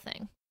be a real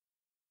thing.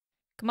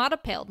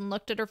 Kamada paled and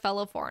looked at her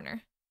fellow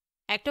foreigner.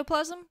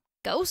 Ectoplasm?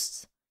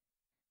 Ghosts?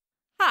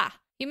 Ha!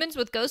 Humans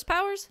with ghost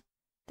powers?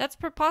 That's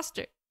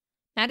preposterous.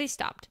 Maddie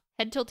stopped,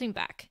 head tilting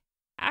back.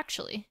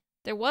 Actually,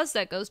 there was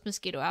that ghost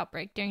mosquito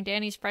outbreak during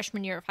Danny's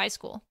freshman year of high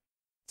school.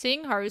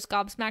 Seeing Haru's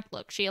gobsmacked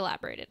look, she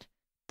elaborated.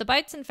 The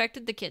bites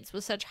infected the kids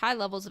with such high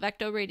levels of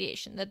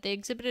ecto-radiation that they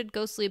exhibited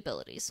ghostly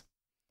abilities.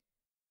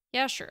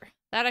 Yeah, sure.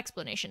 That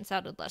explanation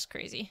sounded less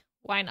crazy.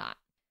 Why not?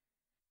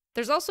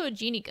 There's also a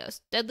genie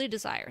ghost, Deadly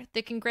Desire,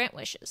 that can grant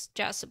wishes,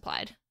 Jazz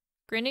supplied.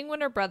 Grinning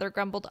when her brother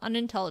grumbled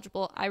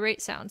unintelligible,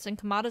 irate sounds and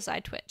Kamada's eye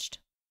twitched.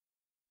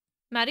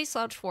 Maddie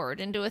slouched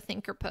forward into a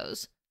thinker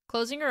pose,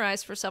 closing her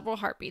eyes for several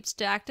heartbeats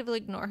to actively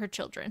ignore her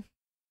children.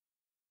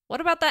 What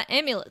about that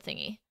amulet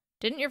thingy?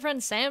 Didn't your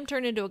friend Sam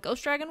turn into a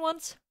ghost dragon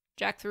once?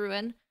 Jack threw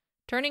in,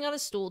 turning on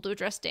his stool to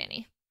address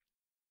Danny.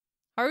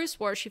 Haru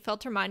swore she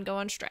felt her mind go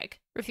on strike,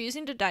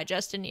 refusing to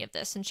digest any of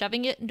this and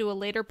shoving it into a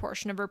later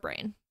portion of her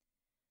brain.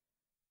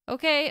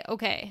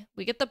 Okay,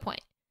 we get the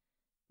point.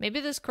 Maybe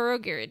this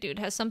Kurogiri dude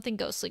has something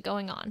ghostly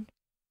going on.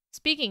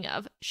 Speaking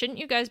of, shouldn't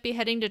you guys be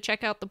heading to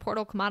check out the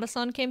portal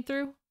Kamada-san came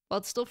through, while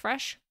it's still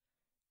fresh?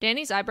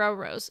 Danny's eyebrow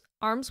rose,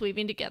 arms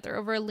weaving together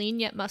over a lean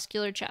yet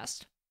muscular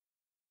chest.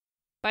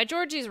 By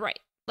George, he's right.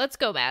 Let's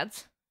go,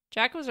 Mads.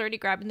 Jack was already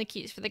grabbing the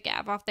keys for the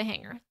gav off the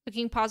hanger,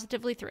 looking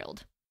positively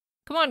thrilled.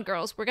 Come on,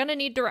 girls, we're gonna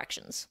need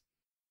directions.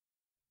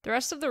 The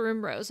rest of the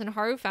room rose, and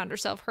Haru found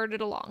herself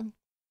herded along.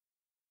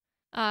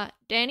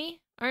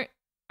 Danny,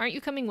 aren't you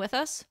coming with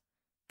us?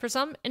 For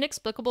some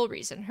inexplicable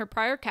reason, her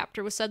prior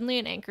captor was suddenly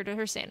an anchor to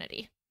her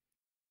sanity.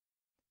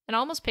 An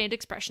almost pained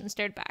expression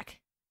stared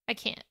back. I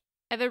can't.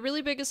 I have a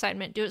really big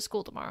assignment due at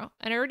school tomorrow,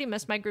 and I already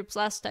missed my group's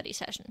last study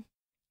session.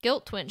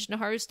 Guilt twinged in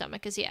Haru's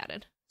stomach as he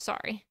added,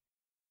 Sorry.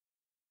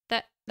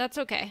 That's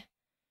okay.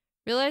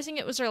 Realizing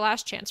it was her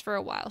last chance for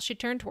a while, she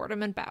turned toward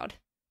him and bowed.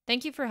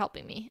 Thank you for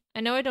helping me. I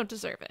know I don't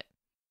deserve it.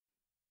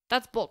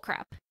 That's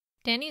bullcrap.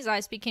 Danny's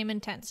eyes became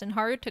intense, and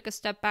Haru took a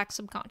step back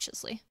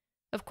subconsciously.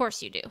 Of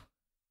course you do.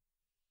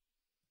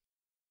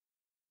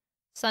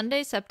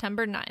 Sunday,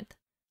 September 9th,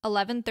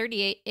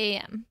 11:38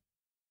 a.m.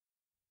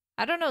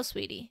 I don't know,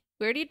 sweetie.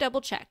 We already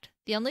double-checked.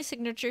 The only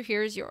signature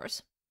here is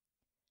yours.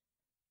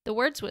 The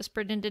words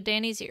whispered into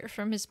Danny's ear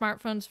from his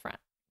smartphone's front,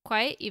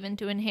 quiet even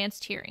to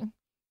enhanced hearing.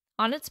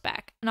 On its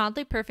back, an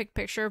oddly perfect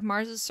picture of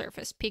Mars's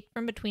surface peeked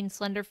from between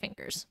slender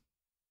fingers.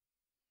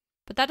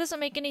 But that doesn't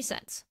make any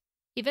sense.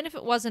 Even if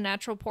it was a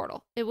natural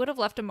portal, it would have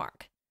left a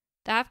mark.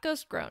 The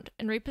half-ghost groaned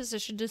and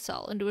repositioned his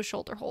cell into a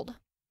shoulder hold.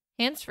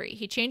 Hands-free,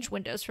 he changed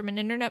windows from an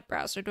internet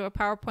browser to a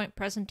PowerPoint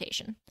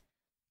presentation.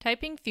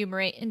 Typing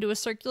fumarate into a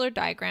circular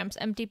diagram's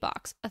empty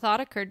box, a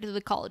thought occurred to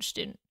the college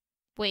student.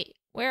 Wait,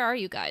 where are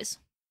you guys?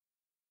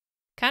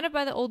 Kind of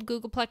by the old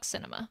Googleplex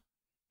cinema.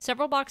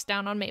 Several blocks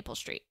down on Maple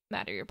Street,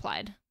 Maddie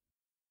replied.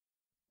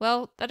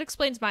 Well, that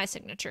explains my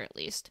signature, at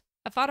least.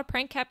 I fought a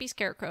prank-happy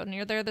scarecrow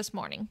near there this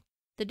morning.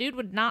 The dude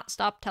would not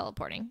stop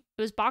teleporting.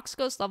 It was box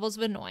ghost levels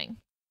of annoying.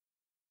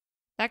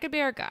 That could be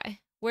our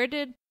guy.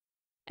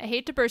 I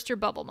hate to burst your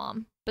bubble,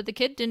 Mom, but the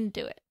kid didn't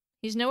do it.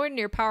 He's nowhere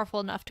near powerful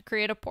enough to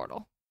create a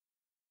portal.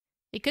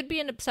 It could be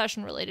an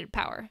obsession-related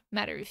power,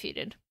 Maddie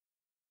refuted.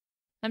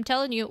 I'm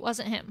telling you, it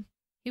wasn't him.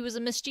 He was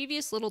a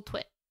mischievous little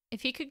twit.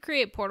 If he could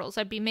create portals,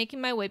 I'd be making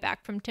my way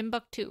back from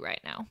Timbuktu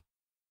right now.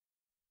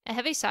 A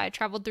heavy sigh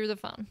traveled through the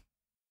phone.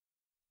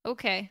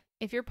 Okay,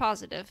 if you're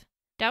positive.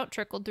 Doubt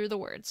trickled through the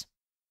words.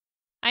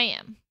 I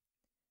am.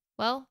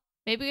 Well,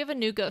 maybe we have a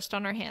new ghost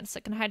on our hands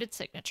that can hide its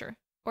signature.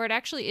 Or it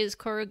actually is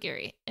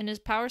Kurogiri, and his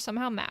power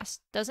somehow masks,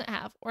 doesn't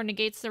have, or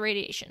negates the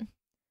radiation.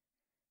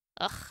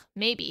 Ugh,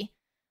 maybe.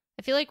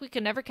 I feel like we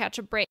could never catch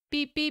a break.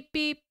 Beep, beep,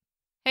 beep.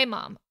 Hey,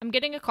 Mom, I'm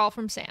getting a call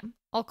from Sam.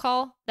 I'll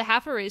call. The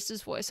half erased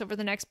his voice over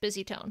the next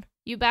busy tone.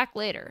 You back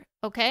later,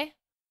 okay?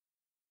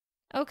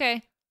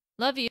 Okay.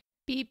 Love you.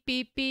 Beep,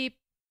 beep, beep.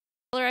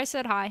 Tell her I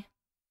said hi.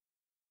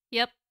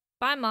 Yep.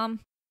 Bye,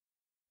 Mom.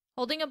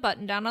 Holding a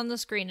button down on the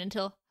screen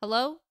until,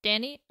 hello,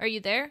 Danny, are you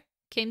there?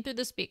 Came through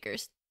the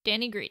speakers.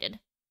 Danny greeted.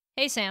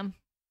 Hey, Sam.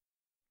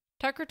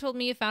 Tucker told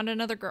me you found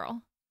another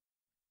girl.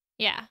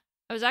 Yeah.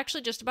 I was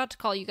actually just about to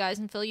call you guys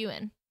and fill you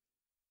in.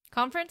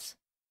 Conference?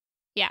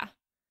 Yeah.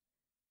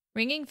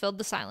 Ringing filled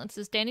the silence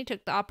as Danny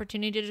took the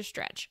opportunity to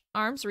stretch,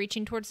 arms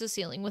reaching towards the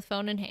ceiling with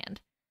phone in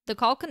hand. The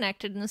call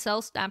connected and the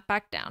cell snapped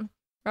back down,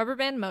 rubber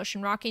band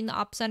motion rocking the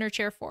op-center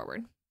chair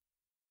forward.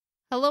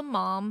 Hello,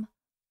 Mom.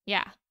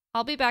 Yeah,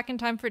 I'll be back in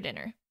time for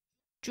dinner.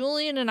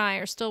 Julian and I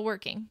are still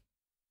working.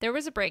 There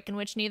was a break in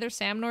which neither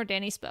Sam nor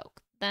Danny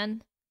spoke.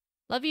 Then,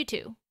 love you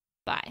too.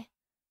 Bye.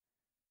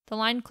 The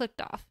line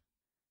clicked off.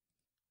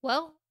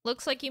 Well,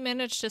 looks like you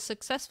managed to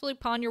successfully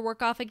pawn your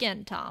work off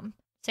again, Tom,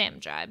 Sam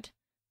jibed.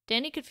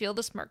 Danny could feel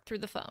the smirk through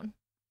the phone.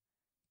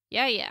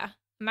 Yeah,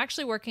 I'm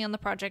actually working on the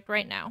project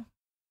right now.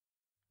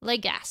 Lay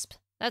gasped.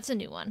 That's a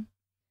new one.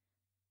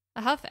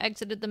 A huff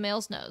exited the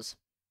male's nose.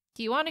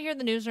 Do you want to hear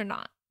the news or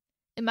not?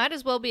 It might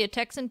as well be a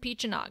Texan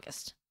peach in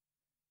August.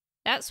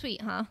 That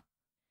sweet, huh?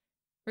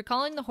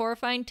 Recalling the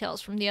horrifying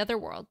tales from the other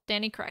world,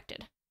 Danny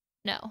corrected.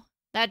 No,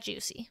 that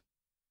juicy.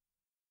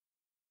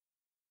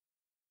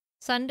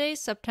 Sunday,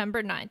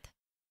 September 9th,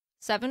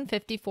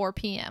 7:54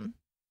 p.m.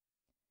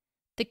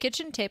 The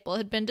kitchen table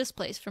had been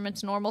displaced from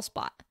its normal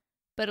spot,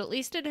 but at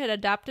least it had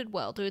adapted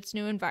well to its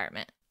new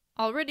environment,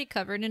 already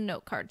covered in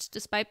note cards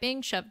despite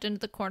being shoved into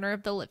the corner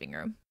of the living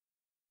room.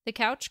 The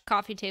couch,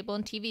 coffee table,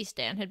 and TV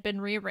stand had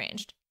been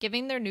rearranged,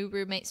 giving their new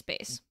roommate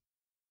space.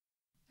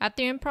 At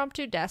the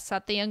impromptu desk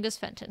sat the youngest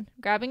Fenton,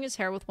 grabbing his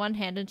hair with one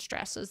hand in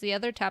stress as the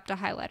other tapped a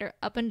highlighter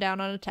up and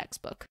down on a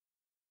textbook.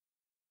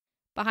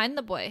 Behind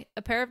the boy,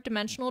 a pair of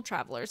dimensional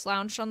travelers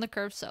lounged on the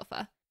curved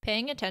sofa,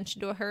 paying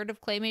attention to a herd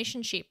of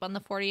claymation sheep on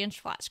the 40-inch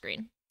flat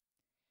screen.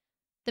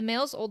 The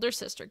male's older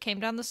sister came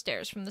down the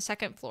stairs from the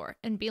second floor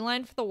and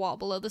beelined for the wall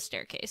below the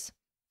staircase.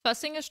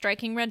 Fussing a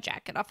striking red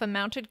jacket off a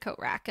mounted coat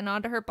rack and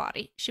onto her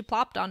body, she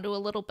plopped onto a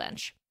little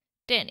bench.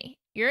 Danny,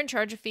 you're in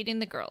charge of feeding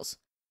the girls.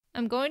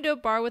 I'm going to a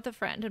bar with a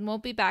friend and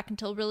won't be back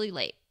until really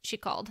late, she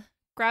called,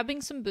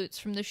 grabbing some boots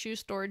from the shoe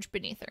storage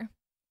beneath her.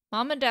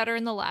 Mom and Dad are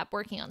in the lab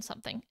working on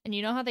something, and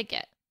you know how they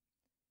get.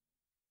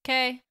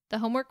 'Kay, the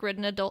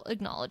homework-ridden adult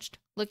acknowledged,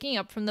 looking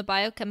up from the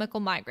biochemical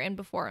migraine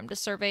before him to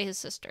survey his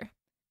sister.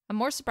 I'm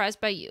more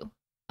surprised by you.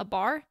 A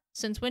bar?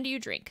 Since when do you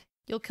drink?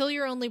 You'll kill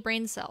your only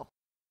brain cell.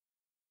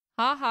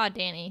 Ha ha,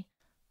 Danny.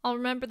 I'll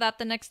remember that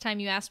the next time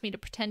you ask me to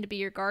pretend to be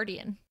your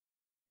guardian.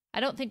 I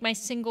don't think my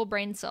single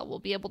brain cell will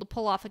be able to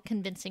pull off a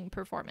convincing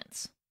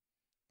performance.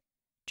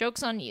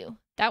 Joke's on you.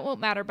 That won't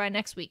matter by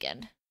next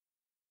weekend.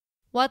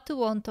 What do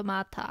want to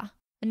matter?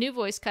 A new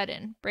voice cut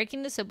in,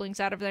 breaking the siblings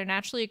out of their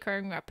naturally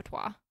occurring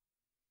repertoire.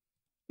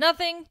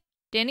 Nothing!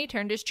 Danny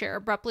turned his chair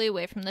abruptly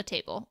away from the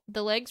table,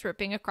 the legs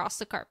ripping across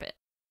the carpet.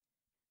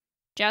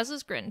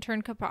 Jazz's grin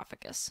turned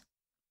cacophonous.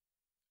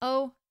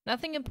 Oh,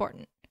 nothing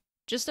important.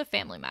 Just a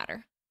family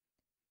matter.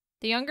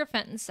 The younger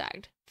Fenton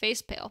sagged,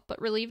 face pale,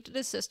 but relieved at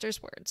his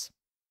sister's words.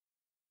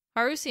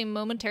 Haru seemed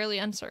momentarily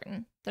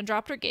uncertain, then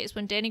dropped her gaze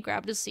when Danny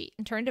grabbed his seat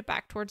and turned it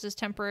back towards his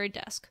temporary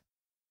desk.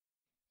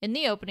 In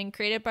the opening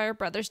created by her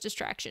brother's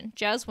distraction,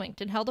 Jazz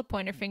winked and held a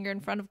pointer finger in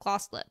front of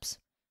glossed lips.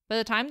 By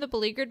the time the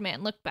beleaguered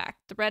man looked back,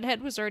 the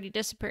redhead was already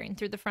disappearing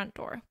through the front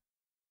door.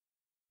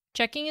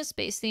 Checking his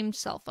space-themed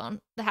cell phone,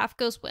 the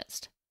half-ghost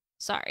winced.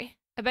 Sorry,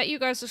 I bet you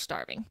guys are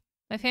starving.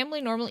 My family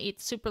normally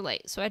eats super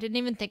late, so I didn't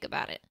even think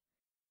about it.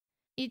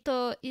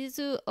 Ito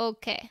izu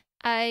okay.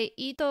 I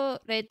ito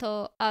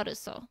reto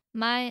aruso.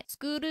 My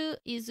skuru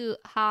izu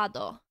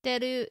hado.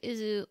 Teru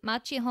izu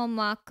machi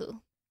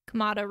homaku.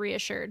 Kamada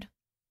reassured.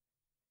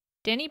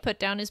 Danny put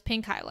down his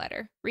pink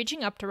highlighter,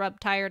 reaching up to rub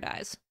tired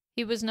eyes.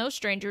 He was no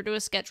stranger to a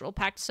schedule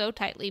packed so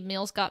tightly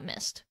meals got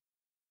missed.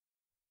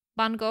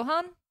 Ban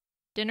gohan?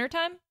 Dinner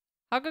time?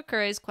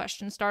 Hagakure's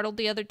question startled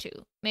the other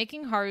two,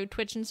 making Haru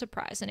twitch in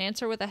surprise and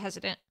answer with a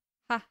hesitant,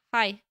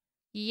 hi.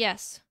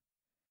 Yes.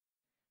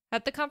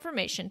 At the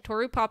confirmation,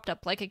 Toru popped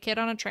up like a kid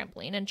on a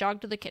trampoline and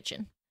jogged to the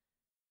kitchen.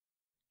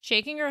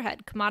 Shaking her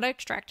head, Kamada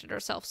extracted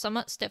herself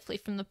somewhat stiffly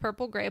from the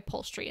purple-gray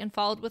upholstery and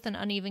followed with an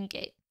uneven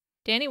gait.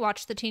 Danny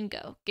watched the teen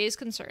go, gaze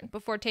concerned,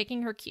 before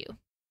taking her cue.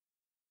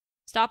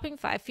 Stopping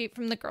 5 feet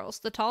from the girls,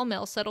 the tall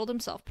male settled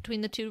himself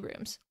between the two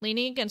rooms,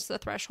 leaning against the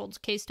threshold's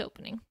cased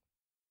opening.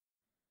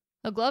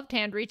 A gloved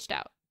hand reached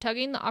out,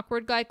 tugging the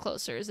awkward guy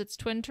closer as its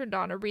twin turned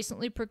on a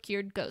recently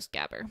procured ghost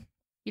gabber.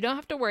 You don't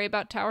have to worry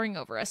about towering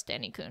over us,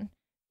 Danny-kun.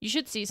 You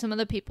should see some of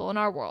the people in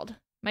our world.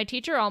 My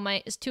teacher All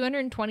Might is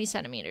 220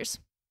 centimeters.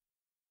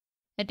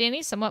 At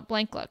Danny's somewhat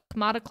blank look,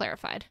 Kamada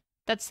clarified.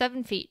 That's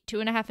 7 feet,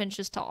 2.5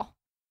 inches tall.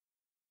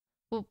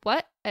 Well,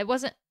 what?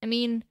 Was it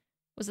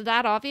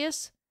that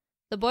obvious?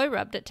 The boy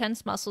rubbed at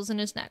tense muscles in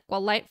his neck,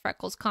 while light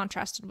freckles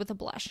contrasted with a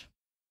blush.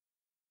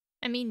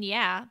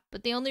 Yeah,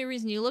 but the only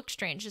reason you look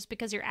strange is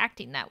because you're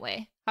acting that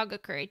way,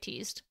 Hagakure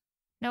teased.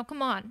 Now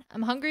come on,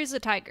 I'm hungry as a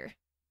tiger.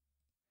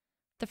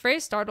 The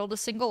phrase startled a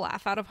single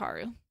laugh out of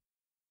Haru.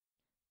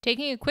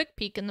 Taking a quick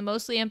peek in the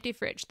mostly empty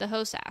fridge, the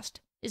host asked,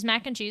 "Is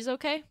mac and cheese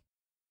okay?"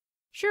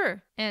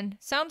 "Sure," and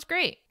 "Sounds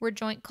great," were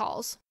joint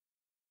calls.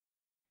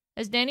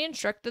 As Danny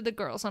instructed the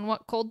girls on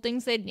what cold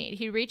things they'd need,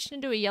 he reached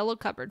into a yellow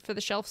cupboard for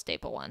the shelf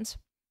staple ones.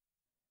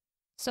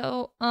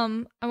 "So,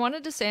 I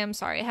wanted to say I'm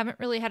sorry I haven't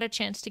really had a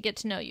chance to get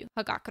to know you,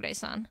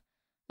 Hagakure-san.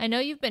 I know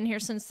you've been here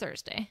since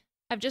Thursday.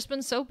 I've just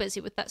been so busy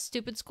with that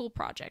stupid school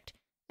project.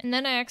 And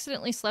then I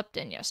accidentally slept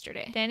in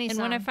yesterday. Danny-san.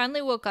 And when I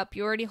finally woke up,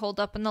 you already holed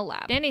up in the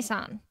lab."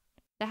 "Danny-san."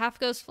 The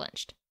half-ghost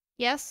flinched.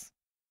 "Yes?"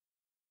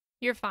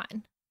 "You're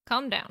fine.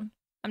 Calm down.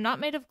 I'm not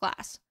made of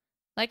glass.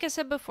 Like I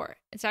said before,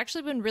 it's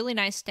actually been really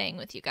nice staying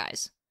with you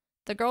guys."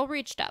 The girl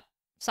reached up,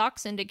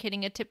 socks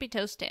indicating a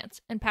tippy-toe stance,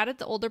 and patted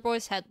the older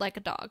boy's head like a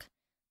dog.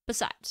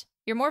 "Besides,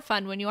 you're more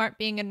fun when you aren't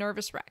being a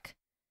nervous wreck."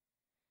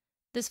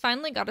 This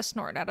finally got a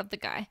snort out of the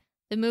guy,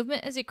 the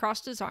movement as he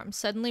crossed his arms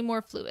suddenly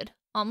more fluid,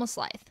 almost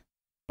lithe.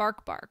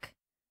 Bark, bark.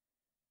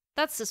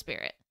 That's the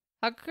spirit.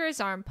 Hagakure's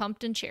arm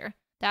pumped in cheer.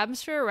 The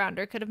atmosphere around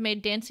her could have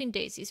made dancing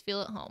daisies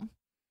feel at home.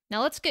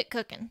 "Now let's get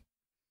cooking."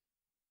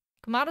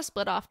 Kamada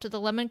split off to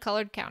the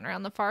lemon-colored counter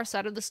on the far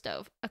side of the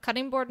stove, a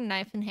cutting board and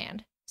knife in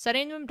hand.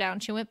 Setting them down,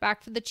 she went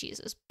back for the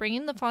cheeses,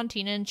 bringing the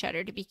fontina and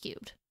cheddar to be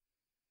cubed.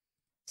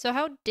 "So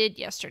how did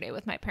yesterday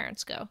with my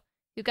parents go?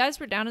 You guys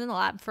were down in the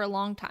lab for a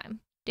long time."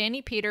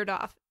 Danny petered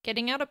off,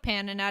 getting out a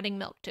pan and adding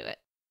milk to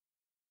it.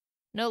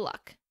 "No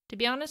luck. To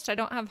be honest, I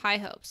don't have high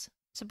hopes.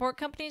 Support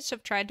companies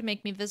have tried to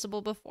make me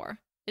visible before.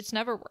 It's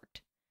never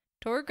worked."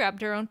 Toru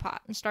grabbed her own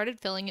pot and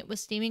started filling it with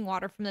steaming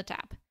water from the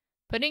tap.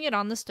 Putting it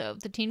on the stove,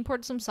 the teen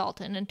poured some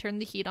salt in and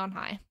turned the heat on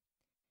high.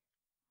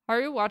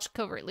 Haru watched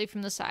covertly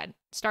from the side,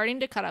 starting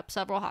to cut up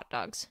several hot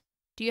dogs.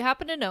 "Do you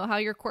happen to know how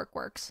your quirk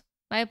works?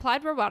 My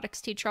applied robotics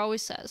teacher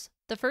always says,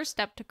 the first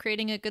step to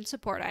creating a good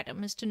support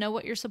item is to know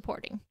what you're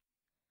supporting."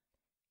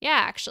 "Yeah,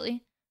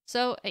 actually.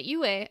 So, at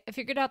UA, I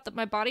figured out that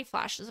my body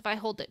flashes if I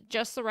hold it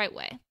just the right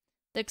way."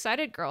 The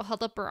excited girl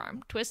held up her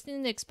arm,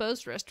 twisting the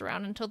exposed wrist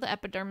around until the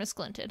epidermis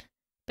glinted.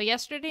 "But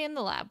yesterday in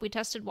the lab, we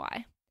tested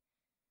why."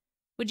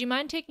 "Would you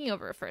mind taking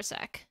over for a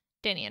sec?"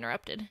 Danny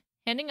interrupted,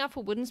 handing off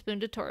a wooden spoon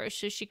to Toru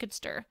so she could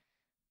stir.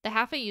 The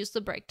half used the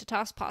break to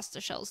toss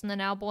pasta shells in the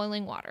now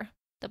boiling water.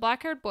 The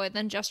black-haired boy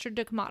then gestured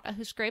to Kamada,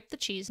 who scraped the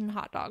cheese and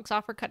hot dogs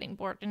off her cutting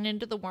board and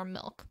into the warm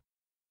milk.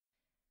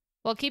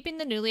 While keeping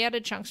the newly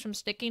added chunks from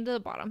sticking to the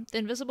bottom, the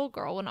invisible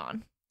girl went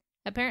on.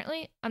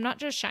 "Apparently, I'm not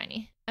just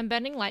shiny. I'm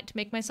bending light to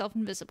make myself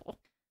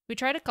invisible. We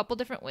tried a couple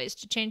different ways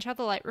to change how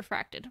the light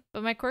refracted,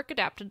 but my quirk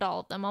adapted to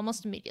all of them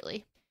almost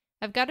immediately.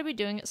 I've got to be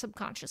doing it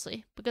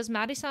subconsciously, because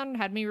Maddie-san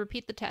had me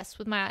repeat the tests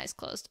with my eyes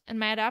closed, and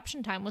my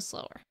adaptation time was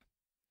slower."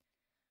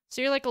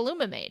 "So you're like a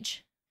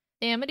Lumamage?"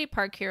 The Amity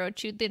Park hero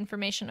chewed the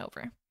information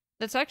over.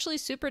 "That's actually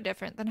super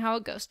different than how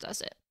a ghost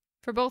does it.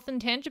 For both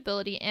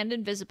intangibility and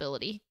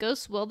invisibility,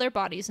 ghosts will their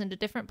bodies into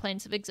different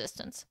planes of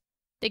existence.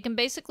 They can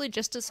basically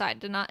just decide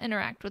to not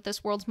interact with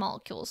this world's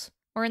molecules,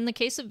 or in the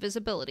case of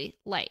visibility,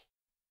 light.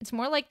 It's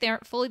more like they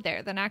aren't fully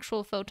there than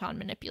actual photon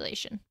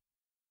manipulation."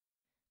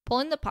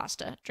 Pulling the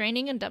pasta,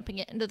 draining and dumping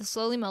it into the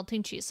slowly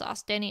melting cheese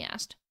sauce, Danny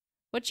asked,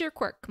 "What's your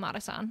quirk,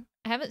 Kamada-san?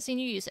 I haven't seen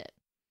you use it."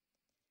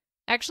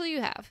 "Actually,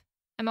 you have.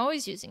 I'm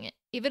always using it,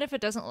 even if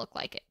it doesn't look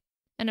like it."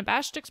 An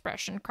abashed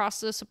expression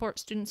crossed the support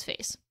student's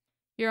face.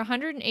 "You're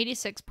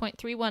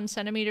 186.31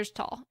 centimeters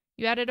tall.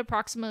 You added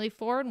approximately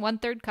 4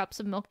 1/3 cups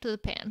of milk to the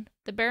pan.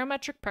 The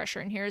barometric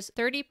pressure in here is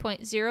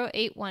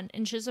 30.081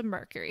 inches of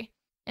mercury,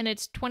 and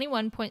it's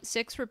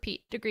 21.6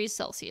 repeat degrees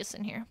Celsius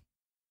in here.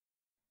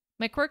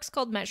 My quirk's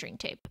called measuring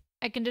tape.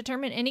 I can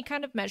determine any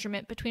kind of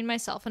measurement between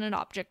myself and an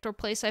object or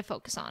place I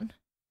focus on."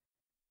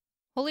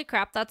 "Holy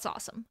crap, that's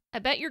awesome. I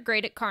bet you're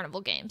great at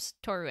carnival games,"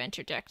 Toru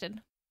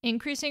interjected,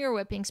 increasing her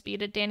whipping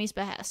speed at Danny's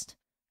behest.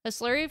 A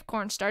slurry of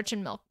cornstarch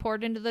and milk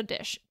poured into the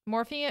dish,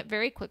 morphing it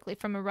very quickly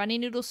from a runny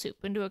noodle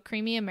soup into a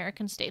creamy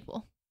American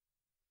staple.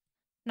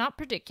 "Not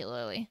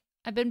particularly.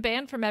 I've been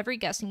banned from every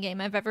guessing game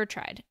I've ever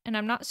tried, and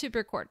I'm not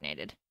super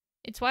coordinated.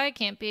 It's why I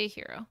can't be a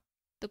hero.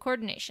 The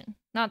coordination,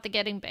 not the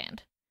getting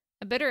banned."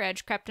 A bitter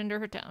edge crept into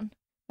her tone.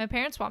 "My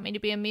parents want me to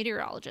be a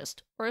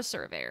meteorologist, or a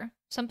surveyor,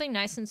 something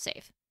nice and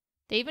safe.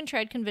 They even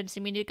tried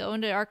convincing me to go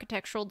into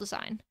architectural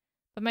design.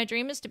 But my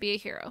dream is to be a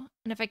hero,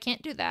 and if I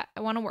can't do that,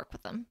 I want to work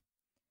with them."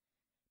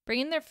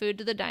 Bringing their food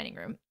to the dining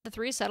room, the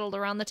three settled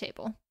around the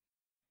table.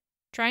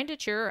 Trying to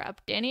cheer her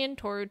up, Danny and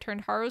Toru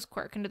turned Haru's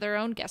quirk into their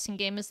own guessing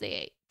game as they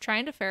ate,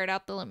 trying to ferret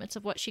out the limits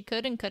of what she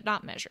could and could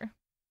not measure.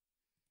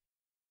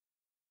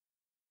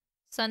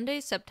 Sunday,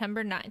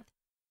 September 9th,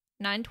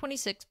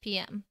 9:26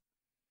 p.m.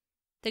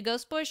 The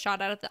ghost boy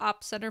shot out at the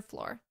op-center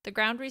floor, the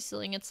ground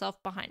resealing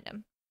itself behind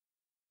him.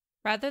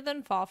 Rather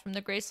than fall from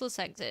the graceless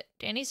exit,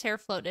 Danny's hair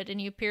floated and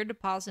he appeared to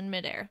pause in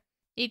midair.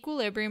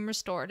 Equilibrium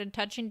restored and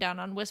touching down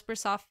on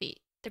whisper-soft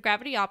feet, the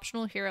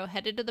gravity-optional hero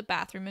headed to the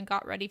bathroom and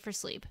got ready for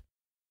sleep.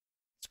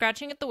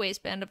 Scratching at the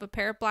waistband of a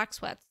pair of black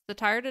sweats, the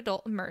tired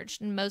adult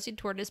emerged and moseyed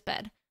toward his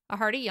bed, a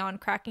hearty yawn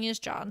cracking his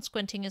jaw and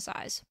squinting his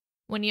eyes.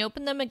 When he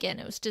opened them again,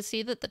 it was to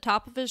see that the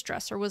top of his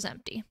dresser was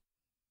empty.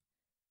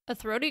 A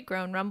throaty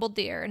groan rumbled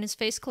the air, and his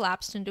face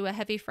collapsed into a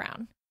heavy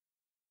frown.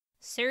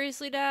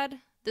 Seriously, Dad?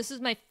 This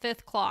is my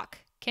 5th clock.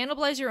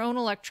 Cannibalize your own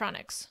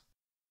electronics.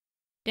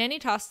 Danny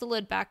tossed the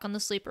lid back on the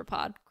sleeper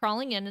pod,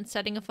 crawling in and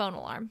setting a phone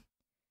alarm.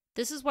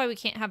 This is why we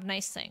can't have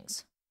nice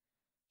things.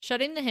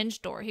 Shutting the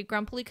hinged door, he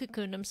grumpily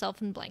cocooned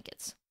himself in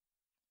blankets.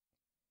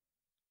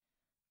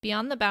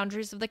 Beyond the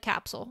boundaries of the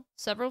capsule,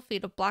 several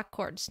feet of black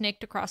cord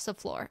snaked across the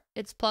floor,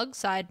 its plug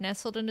side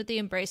nestled into the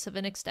embrace of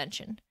an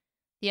extension.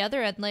 The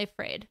other end lay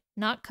frayed,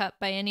 not cut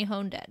by any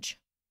honed edge.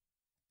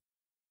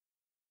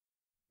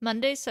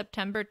 Monday,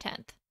 September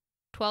 10th,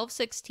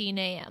 12:16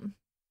 a.m.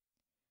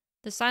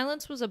 The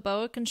silence was a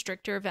boa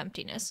constrictor of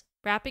emptiness,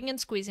 wrapping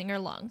and squeezing her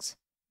lungs.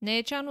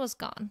 Nei-chan was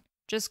gone,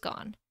 just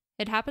gone.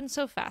 It happened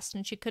so fast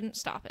and she couldn't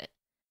stop it.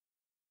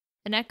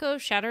 An echo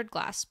of shattered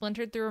glass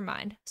splintered through her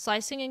mind,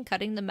 slicing and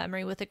cutting the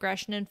memory with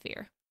aggression and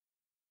fear.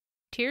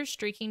 Tears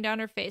streaking down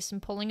her face and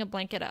pulling a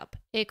blanket up,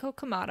 Eiko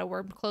Kamada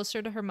wormed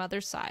closer to her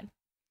mother's side.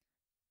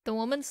 The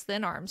woman's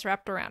thin arms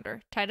wrapped around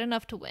her, tight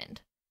enough to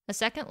wind. A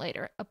second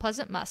later, a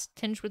pleasant musk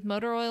tinged with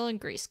motor oil and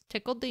grease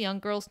tickled the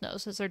young girl's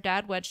nose as her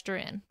dad wedged her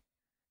in.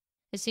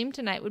 It seemed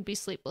tonight would be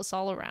sleepless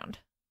all around.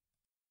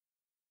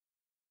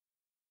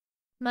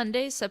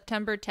 Monday,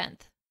 September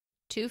 10th,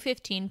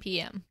 2:15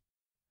 p.m.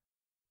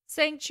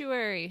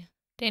 Sanctuary!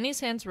 Danny's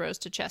hands rose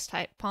to chest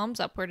height, palms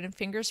upward and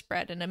fingers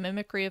spread in a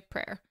mimicry of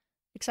prayer.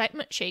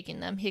 Excitement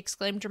shaking them, he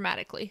exclaimed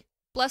dramatically,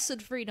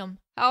 "Blessed freedom!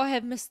 How I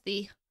have missed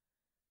thee!"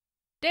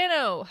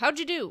 "Dano, how'd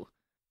you do?"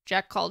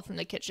 Jack called from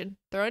the kitchen,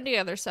 throwing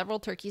together several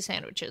turkey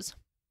sandwiches.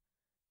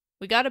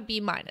 "We got a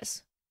B-."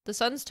 The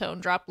son's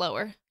tone dropped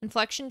lower,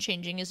 inflection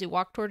changing as he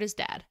walked toward his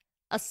dad.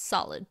 "A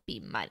solid B-."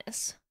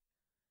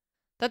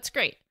 "That's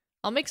great.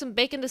 I'll make some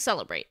bacon to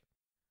celebrate."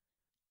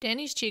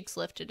 Danny's cheeks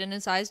lifted and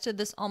his eyes did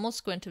this almost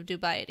squint of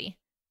dubiety.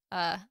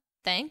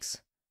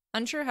 Thanks?"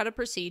 Unsure how to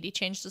proceed, he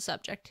changed the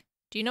subject.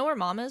 "Do you know where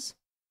Mom is?"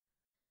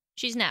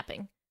 "She's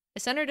napping. I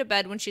sent her to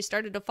bed when she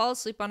started to fall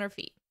asleep on her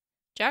feet."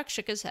 Jack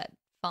shook his head,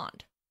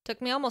 fond.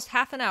 "Took me almost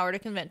half an hour to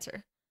convince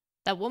her.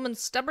 That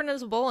woman's stubborn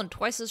as a bull and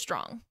twice as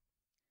strong."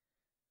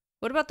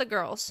 "What about the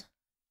girls?"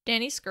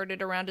 Danny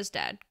skirted around his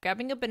dad,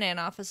 grabbing a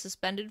banana off a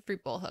suspended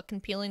fruit bowl hook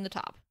and peeling the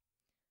top.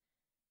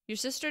 "Your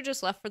sister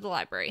just left for the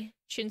library.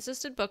 She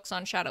insisted books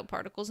on shadow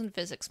particles and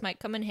physics might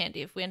come in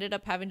handy if we ended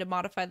up having to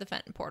modify the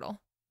Fenton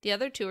portal. The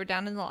other 2 are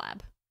down in the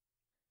lab."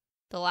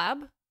 "The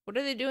lab? What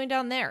are they doing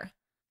down there?"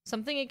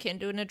 Something akin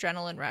to an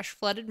adrenaline rush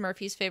flooded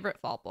Murphy's favorite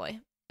fall boy.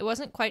 It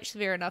wasn't quite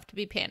severe enough to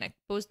be panic,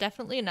 but was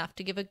definitely enough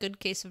to give a good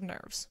case of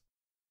nerves.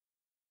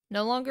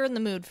 No longer in the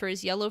mood for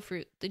his yellow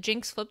fruit, the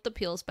Jinx flipped the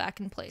peels back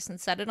in place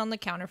and set it on the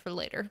counter for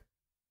later.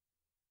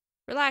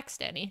 "Relax,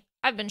 Danny.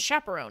 I've been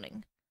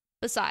chaperoning.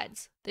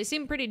 Besides, they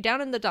seem pretty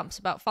down in the dumps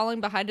about falling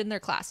behind in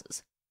their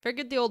classes.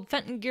 Figured the old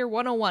Fenton Gear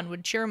 101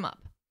 would cheer 'em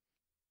up."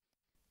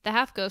 The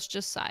half-ghost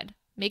just sighed,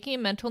 making a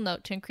mental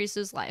note to increase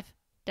his life.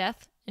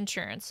 Death,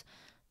 insurance.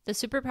 The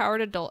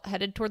superpowered adult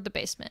headed toward the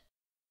basement.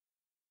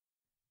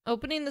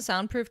 Opening the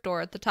soundproof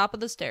door at the top of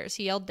the stairs,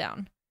 he yelled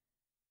down,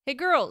 "Hey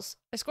girls,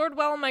 I scored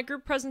well on my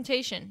group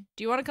presentation.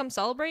 Do you want to come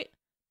celebrate?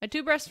 My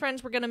 2 best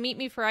friends were going to meet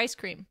me for ice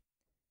cream."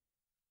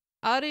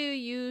 "Aru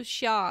you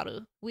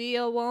sharu, we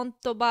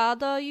want to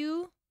bother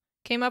you?"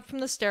 came up from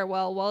the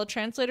stairwell while a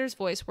translator's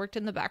voice worked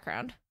in the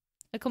background.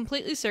 A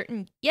completely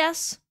certain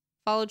 "yes"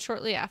 followed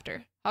shortly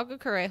after,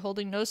 Hagakure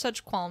holding no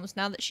such qualms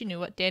now that she knew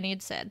what Danny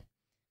had said.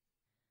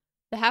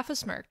 The half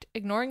smirked,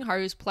 ignoring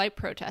Haru's polite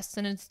protests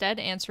and instead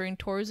answering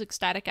Toru's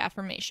ecstatic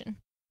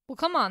affirmation. "Well,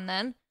 come on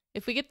then.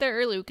 If we get there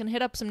early, we can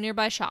hit up some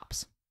nearby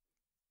shops."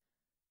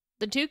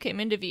 The 2 came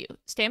into view,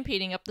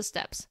 stampeding up the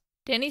steps.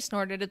 Danny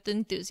snorted at the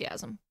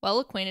enthusiasm, well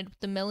acquainted with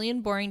the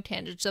million boring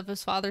tangents of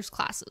his father's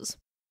classes.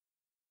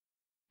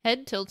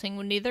 Head tilting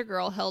when neither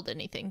girl held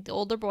anything, the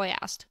older boy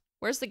asked,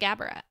 "Where's the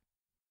gabber at?"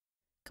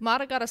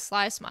 Kamada got a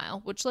sly smile,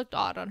 which looked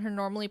odd on her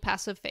normally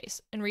passive face,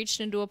 and reached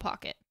into a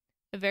pocket.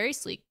 A very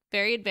sleek,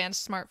 very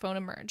advanced smartphone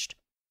emerged.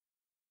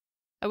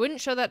 "I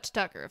wouldn't show that to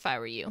Tucker if I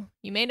were you.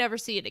 You may never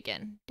see it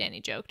again," Danny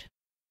joked.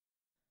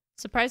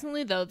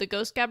 Surprisingly, though, the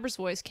ghost gabber's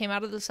voice came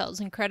out of the cell's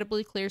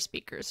incredibly clear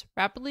speakers,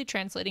 rapidly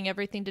translating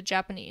everything to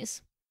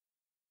Japanese.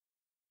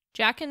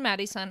 "Jack and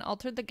Maddie-san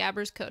altered the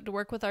gabber's code to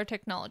work with our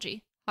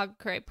technology,"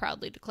 Hagakure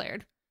proudly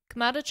declared.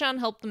 "Kamada-chan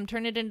helped them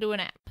turn it into an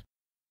app."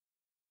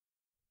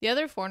 The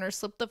other foreigner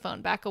slipped the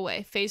phone back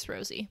away, face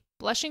rosy.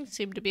 Blushing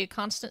seemed to be a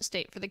constant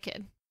state for the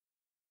kid.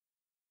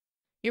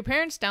 "Your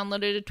parents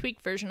downloaded a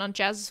tweaked version on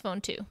Jazz's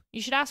phone too.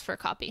 You should ask for a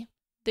copy,"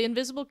 the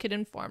invisible kid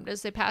informed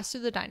as they passed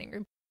through the dining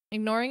room,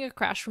 ignoring a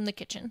crash from the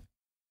kitchen.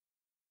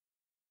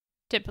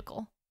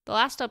 "Typical. The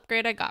last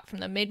upgrade I got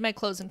from them made my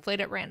clothes inflate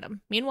at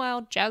random.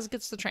 Meanwhile, Jazz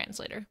gets the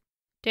translator."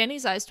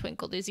 Danny's eyes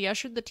twinkled as he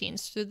ushered the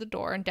teens through the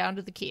door and down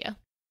to the Kia.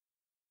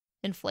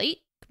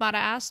 "Inflate?" Kamada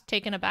asked,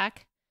 taken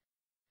aback.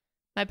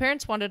 "My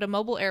parents wanted a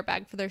mobile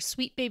airbag for their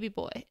sweet baby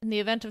boy in the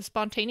event of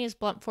spontaneous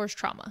blunt force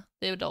trauma,"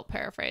 the adult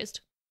paraphrased.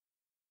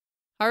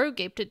 Haru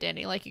gaped at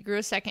Danny like he grew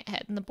a second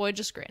head, and the boy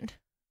just grinned.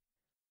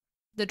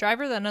 The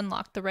driver then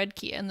unlocked the red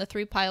Kia and the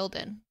 3 piled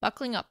in,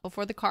 buckling up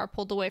before the car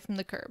pulled away from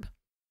the curb.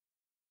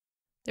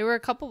 There were a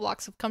couple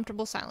blocks of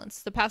comfortable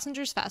silence, the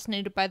passengers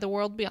fascinated by the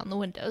world beyond the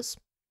windows.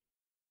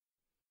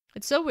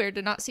 It's so weird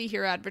to not see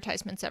hero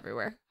advertisements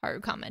everywhere, Haru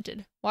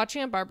commented,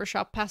 watching a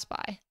barbershop pass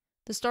by.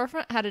 The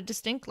storefront had a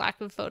distinct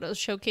lack of photos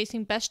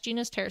showcasing best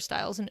jeanist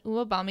hairstyles and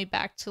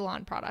Uwabami-backed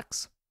salon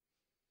products.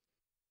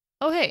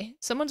 Oh hey,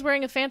 someone's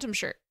wearing a Phantom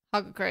shirt,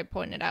 Hagakure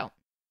pointed out.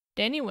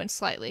 Danny winced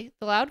slightly,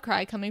 the loud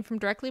cry coming from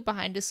directly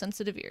behind his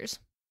sensitive ears.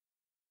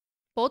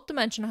 Both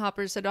dimension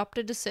hoppers had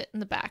opted to sit in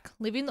the back,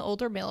 leaving the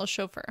older male as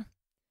chauffeur.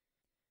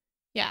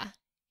 Yeah,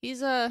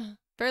 he's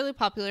fairly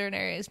popular in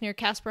areas near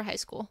Casper High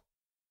School.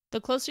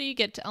 The closer you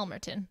get to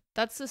Elmerton,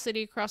 that's the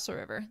city across the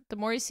river, the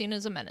more he's seen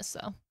as a menace,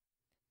 though.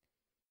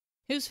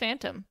 Who's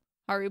Phantom?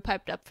 Haru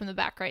piped up from the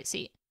back right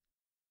seat.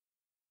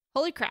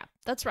 Holy crap,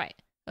 that's right.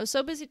 I was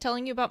so busy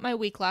telling you about my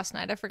week last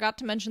night I forgot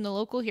to mention the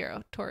local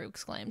hero, Toru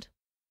exclaimed.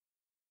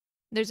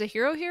 There's a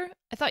hero here?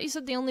 I thought you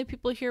said the only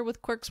people here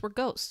with quirks were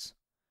ghosts.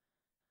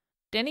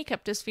 Danny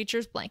kept his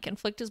features blank and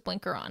flicked his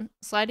blinker on,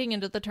 sliding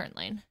into the turn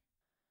lane.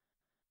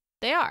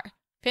 They are.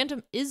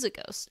 Phantom is a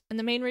ghost, and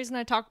the main reason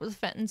I talked with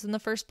the Fentons in the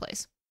first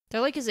place.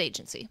 They're like his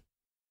agency.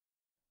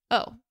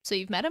 Oh, so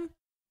you've met him?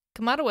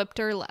 Kamada whipped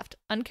to her left,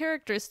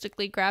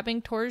 uncharacteristically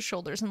grabbing Toru's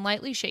shoulders and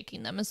lightly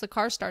shaking them as the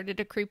car started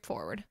to creep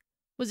forward.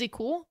 Was he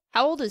cool?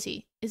 How old is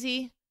he? Is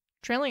he...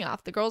 Trailing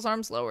off, the girl's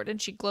arms lowered,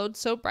 and she glowed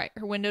so bright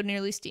her window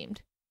nearly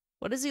steamed.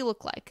 What does he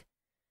look like?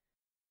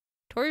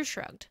 Toru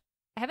shrugged.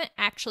 I haven't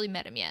actually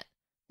met him yet.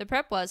 The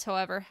prep was,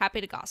 however, happy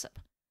to gossip.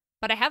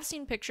 But I have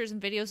seen pictures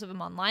and videos of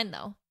him online,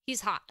 though.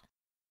 He's hot.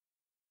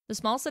 The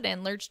small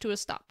sedan lurched to a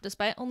stop,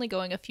 despite only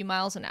going a few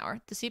miles an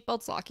hour, the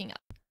seatbelts locking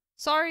up.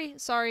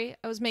 Sorry,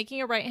 I was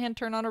making a right-hand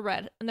turn on a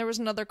red, and there was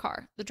another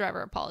car, the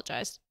driver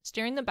apologized,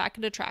 steering them back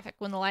into traffic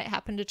when the light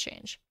happened to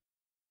change.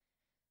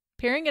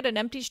 Peering at an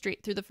empty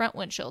street through the front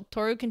windshield,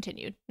 Toru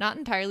continued, not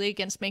entirely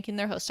against making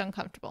their host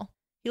uncomfortable.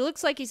 He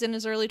looks like he's in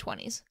his early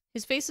 20s.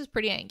 His face is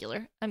pretty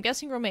angular. I'm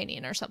guessing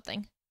Romanian or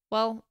something.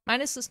 Well,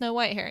 minus the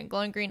snow-white hair and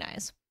glowing green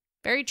eyes.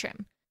 Very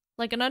trim.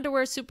 Like an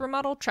underwear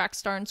supermodel, track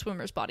star, and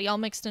swimmer's body all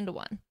mixed into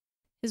one.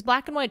 His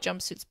black and white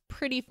jumpsuit's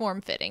pretty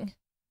form-fitting.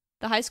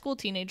 The high school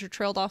teenager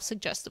trailed off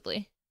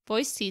suggestively,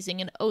 voice teasing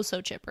and oh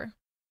so chipper.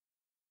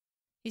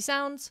 He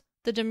sounds...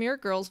 The demure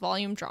girl's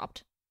volume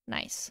dropped.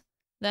 Nice.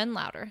 Then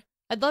louder.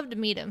 I'd love to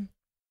meet him.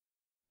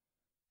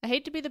 I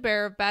hate to be the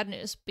bearer of bad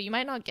news, but you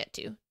might not get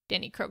to,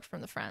 Danny croaked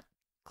from the front.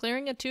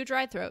 Clearing a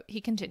too-dry throat, he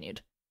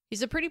continued.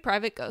 He's a pretty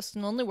private ghost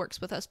and only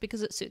works with us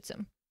because it suits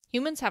him.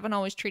 Humans haven't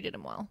always treated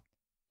him well.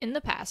 In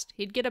the past,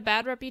 he'd get a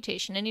bad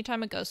reputation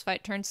anytime a ghost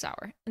fight turned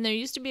sour, and there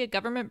used to be a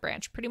government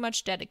branch pretty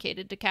much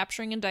dedicated to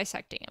capturing and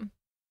dissecting him.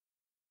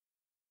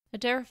 A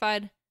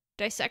terrified,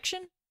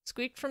 dissection?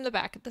 Squeaked from the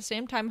back at the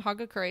same time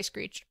Hagakure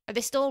screeched, Are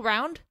they still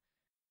around?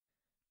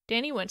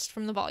 Danny winced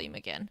from the volume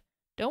again.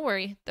 Don't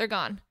worry, they're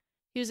gone.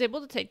 He was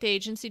able to take the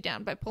agency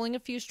down by pulling a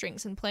few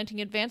strings and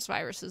planting advanced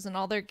viruses in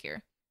all their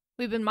gear.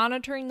 We've been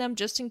monitoring them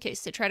just in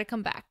case they try to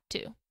come back,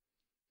 too.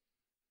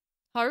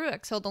 Haru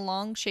exhaled a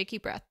long, shaky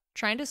breath,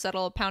 trying to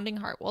settle a pounding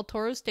heart while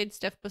Toru stayed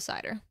stiff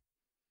beside her.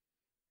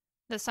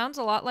 That sounds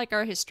a lot like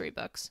our history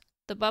books.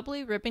 The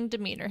bubbly, ripping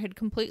demeanor had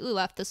completely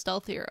left the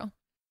stealth hero.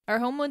 Our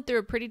home went through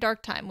a pretty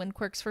dark time when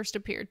quirks first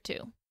appeared,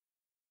 too.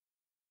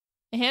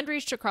 A hand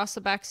reached across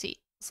the back seat,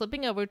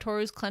 slipping over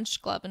Toru's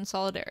clenched glove in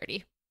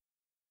solidarity.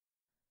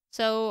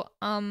 So,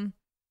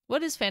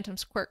 what is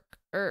Phantom's quirk?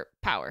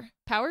 Power?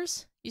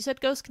 Powers? You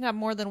said ghosts can have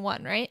more than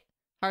one, right?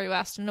 Haru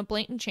asked in a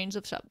blatant change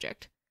of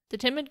subject. The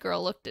timid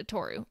girl looked at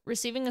Toru,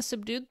 receiving a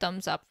subdued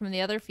thumbs up from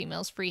the other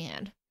female's free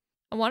hand.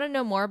 I want to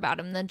know more about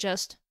him than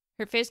just...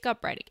 Her face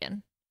got bright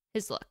again.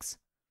 His looks.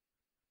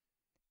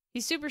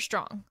 He's super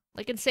strong.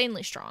 Like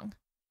insanely strong.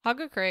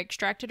 Hagakure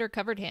extracted her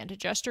covered hand to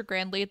gesture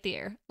grandly at the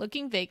air,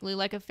 looking vaguely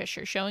like a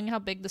fisher showing how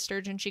big the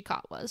sturgeon she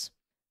caught was.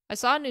 I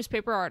saw a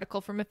newspaper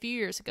article from a few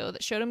years ago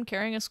that showed him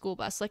carrying a school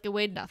bus like it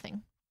weighed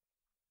nothing.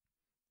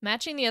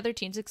 Matching the other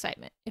teen's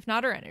excitement, if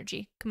not her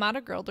energy,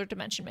 Kamada grilled her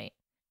dimension mate.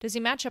 Does he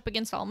match up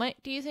against All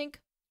Might, do you think?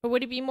 Or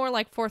would he be more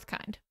like Fourth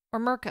Kind? Or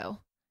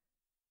Mirko?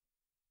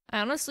 I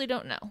honestly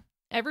don't know.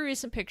 Every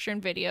recent picture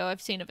and video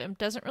I've seen of him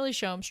doesn't really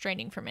show him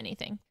straining from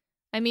anything.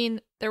 I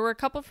mean, there were a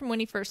couple from when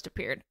he first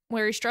appeared,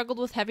 where he struggled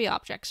with heavy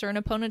objects or an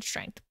opponent's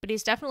strength, but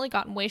he's definitely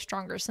gotten way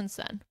stronger since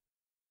then.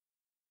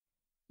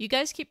 You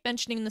guys keep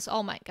mentioning this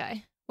All Might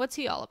guy. What's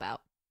he all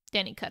about?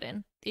 Danny cut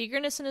in, the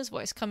eagerness in his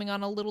voice coming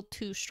on a little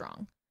too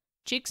strong.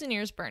 Cheeks and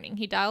ears burning,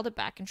 he dialed it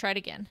back and tried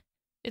again.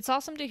 It's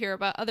awesome to hear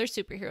about other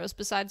superheroes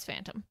besides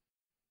Phantom.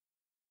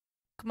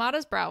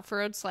 Kamada's brow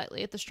furrowed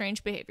slightly at the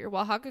strange behavior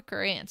while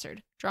Hagakure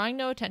answered, drawing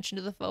no attention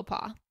to the faux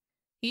pas.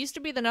 He used to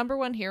be the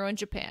 #1 hero in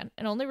Japan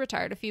and only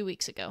retired a few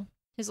weeks ago.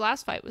 His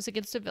last fight was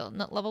against a villain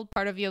that leveled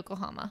part of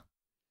Yokohama.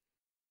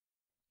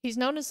 He's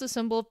known as the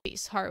symbol of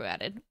peace, Haru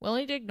added,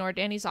 willing to ignore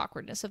Danny's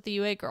awkwardness if the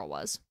UA girl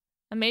was.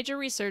 A major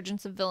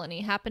resurgence of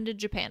villainy happened in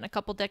Japan a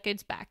couple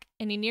decades back,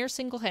 and he near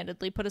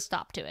single-handedly put a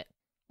stop to it,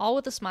 all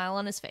with a smile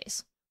on his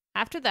face.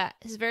 After that,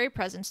 his very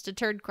presence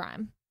deterred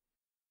crime.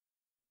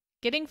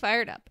 Getting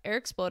fired up, air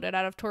exploded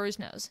out of Toru's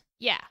nose.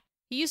 Yeah,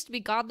 he used to be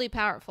godly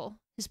powerful.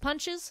 His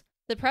punches,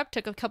 The prep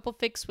took a couple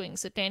fake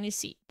swings at Danny's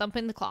seat,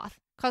 thumping the cloth,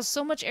 caused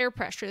so much air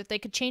pressure that they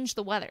could change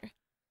the weather.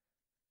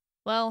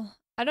 Well,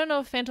 I don't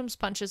know if Phantom's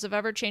punches have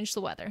ever changed the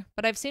weather,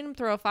 but I've seen him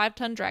throw a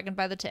 5-ton dragon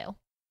by the tail.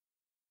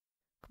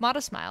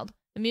 Kamada smiled,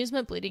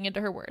 amusement bleeding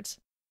into her words.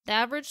 The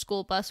average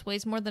school bus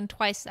weighs more than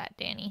twice that,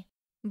 Danny.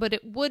 But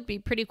it would be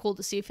pretty cool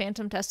to see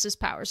Phantom test his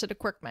powers at a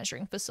quirk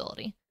measuring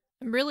facility.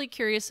 I'm really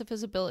curious if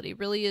his ability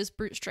really is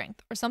brute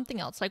strength, or something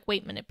else like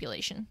weight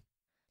manipulation.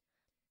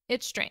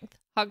 It's strength,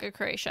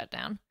 Hagakure shut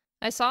down.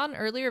 I saw an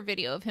earlier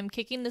video of him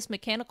kicking this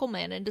mechanical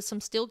man into some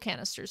steel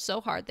canisters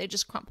so hard they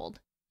just crumpled,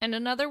 and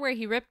another where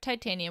he ripped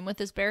titanium with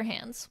his bare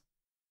hands.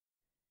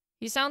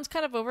 He sounds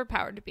kind of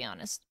overpowered, to be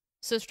honest.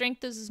 So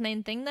strength is his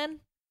main thing, then?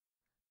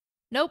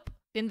 Nope,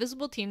 the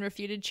invisible teen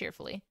refuted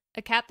cheerfully.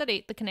 A cat that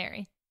ate the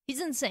canary.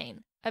 He's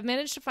insane. I've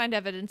managed to find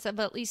evidence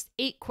of at least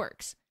 8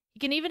 quirks. He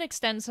can even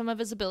extend some of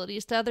his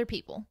abilities to other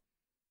people.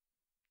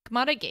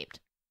 Kamada gaped.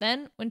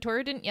 Then, when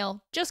Toru didn't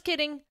yell, "Just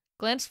kidding,"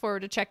 glanced forward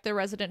to check their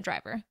resident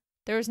driver.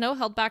 There was no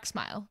held-back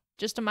smile,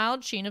 just a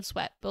mild sheen of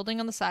sweat building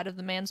on the side of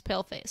the man's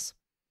pale face.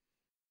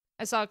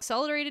 I saw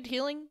accelerated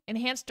healing,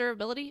 enhanced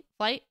durability,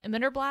 flight,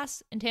 emitter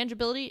blasts,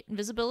 intangibility,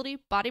 invisibility,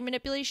 body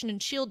manipulation,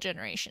 and shield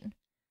generation.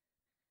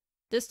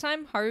 This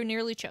time, Haru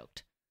nearly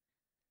choked.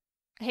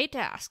 I hate to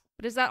ask,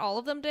 but is that all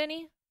of them,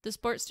 Danny? The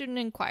sports student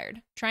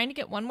inquired, trying to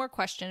get one more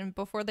question in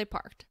before they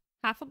parked.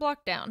 Half a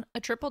block down, a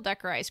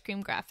triple-decker ice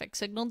cream graphic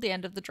signaled the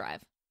end of the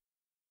drive.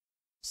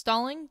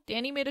 Stalling,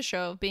 Danny made a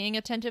show of being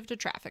attentive to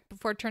traffic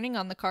before turning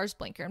on the car's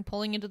blinker and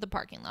pulling into the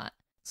parking lot.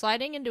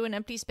 Sliding into an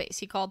empty space,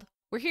 he called,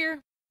 "We're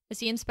here,"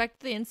 as he inspected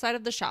the inside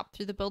of the shop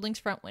through the building's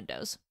front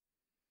windows.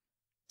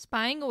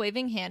 Spying a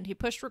waving hand, he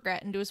pushed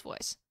regret into his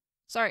voice.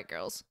 "Sorry,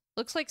 girls.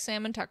 Looks like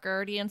Sam and Tucker are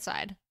already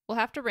inside. We'll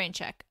have to rain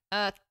check.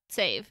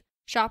 Save.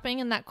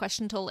 Shopping and that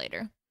question till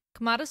later."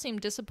 Kamada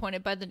seemed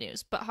disappointed by the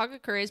news, but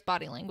Hagakure's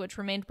body language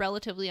remained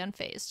relatively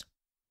unfazed.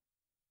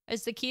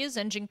 As the Kia's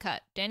engine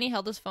cut, Danny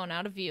held his phone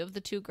out of view of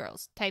the 2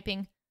 girls,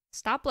 typing,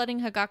 "Stop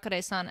letting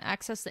Hagakure-san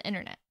access the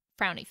internet.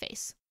 Frowny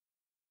face."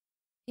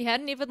 He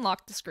hadn't even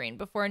locked the screen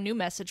before a new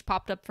message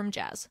popped up from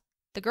Jazz.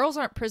 "The girls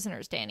aren't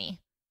prisoners,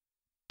 Danny."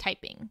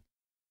 Typing.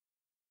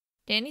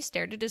 Danny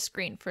stared at his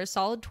screen for a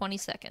solid 20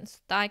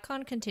 seconds, the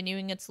icon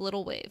continuing its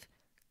little wave.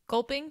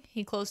 Gulping,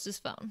 he closed his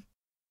phone.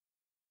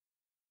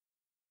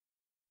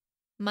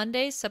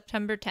 Monday,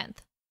 September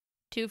 10th,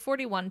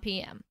 2:41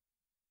 p.m.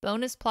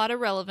 Bonus plot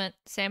irrelevant,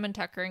 Sam and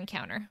Tucker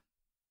encounter.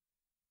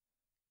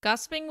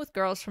 Gossiping with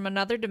girls from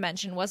another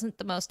dimension wasn't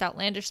the most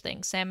outlandish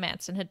thing Sam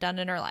Manson had done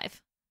in her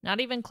life. Not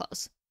even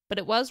close, but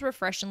it was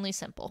refreshingly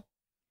simple.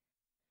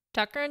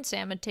 Tucker and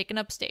Sam had taken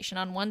up station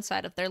on one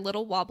side of their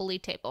little wobbly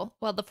table,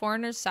 while the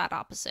foreigners sat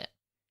opposite.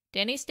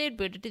 Danny stayed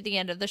booted to the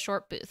end of the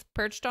short booth,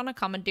 perched on a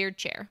commandeered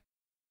chair.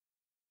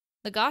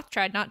 The goth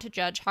tried not to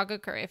judge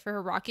Hagakure for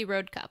her Rocky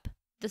Road cup.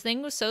 The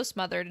thing was so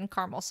smothered in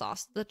caramel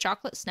sauce that the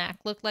chocolate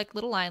snack looked like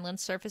little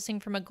islands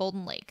surfacing from a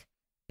golden lake.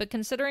 But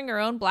considering her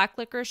own black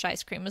licorice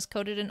ice cream was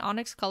coated in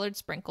onyx-colored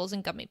sprinkles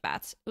and gummy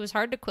bats, it was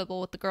hard to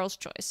quibble with the girl's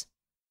choice.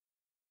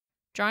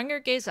 Drawing her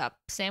gaze up,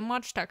 Sam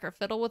watched Tucker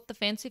fiddle with the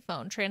fancy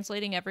phone,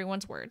 translating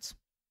everyone's words.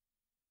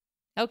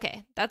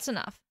 "Okay, that's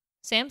enough."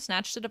 Sam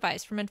snatched the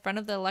device from in front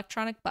of the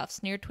electronic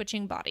buff's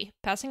near-twitching body,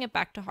 passing it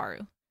back to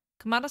Haru.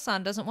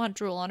 "Kamada-san doesn't want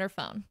drool on her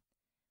phone."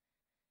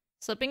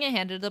 Slipping a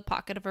hand into the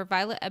pocket of her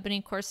violet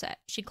ebony corset,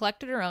 she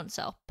collected her own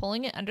self,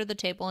 pulling it under the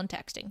table and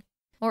texting,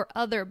 or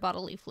other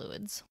bodily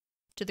fluids,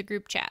 to the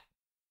group chat.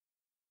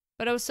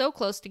 "But I was so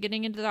close to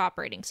getting into the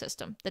operating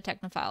system," the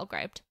technophile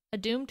griped, a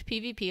doomed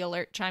PvP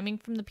alert chiming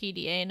from the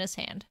PDA in his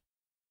hand.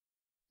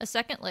 A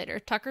second later,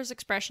 Tucker's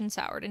expression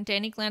soured and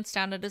Danny glanced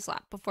down at his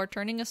lap before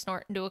turning a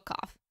snort into a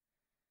cough.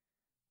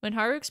 When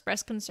Haru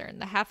expressed concern,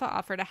 the Haffa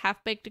offered a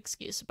half-baked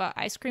excuse about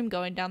ice cream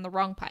going down the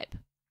wrong pipe.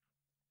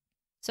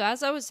 So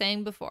as I was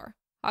saying before,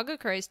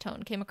 Hagakure's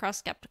tone came across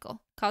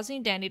skeptical,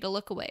 causing Danny to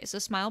look away as a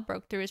smile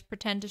broke through his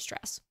pretend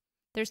distress.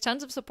 "There's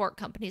tons of support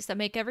companies that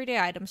make everyday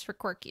items for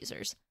quirk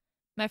users.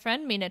 My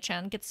friend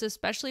Mina-chan gets this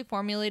specially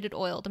formulated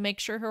oil to make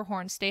sure her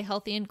horns stay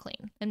healthy and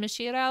clean, and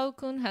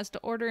Mishirao-kun has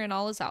to order in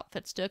all his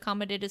outfits to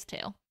accommodate his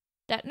tail.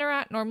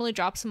 Detnerat normally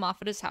drops him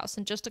off at his house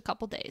in just a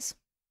couple days."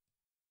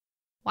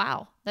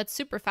 "Wow, that's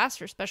super fast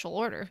for special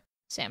order,"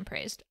 Sam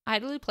praised,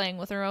 idly playing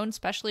with her own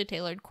specially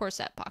tailored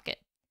corset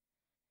pocket.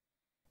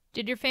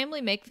 "Did your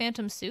family make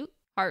Phantom's suit?"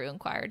 Haru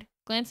inquired,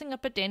 glancing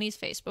up at Danny's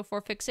face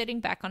before fixating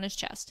back on his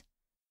chest.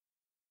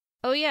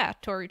 "Oh yeah,"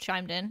 Toru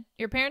chimed in.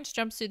 "Your parents'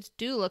 jumpsuits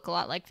do look a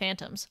lot like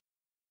Phantom's."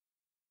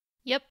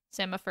 "Yep,"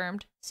 Sam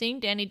affirmed,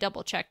 seeing Danny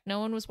double-check no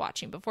one was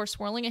watching before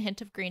swirling a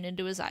hint of green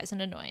into his eyes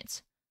in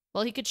annoyance.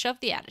 Well, he could shove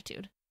the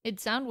attitude.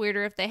 It'd sound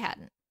weirder if they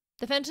hadn't.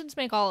 The Fentons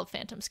make all of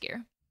Phantom's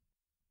gear.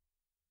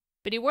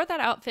 But he wore that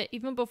outfit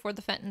even before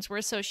the Fentons were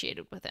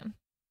associated with him.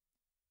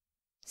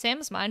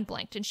 Sam's mind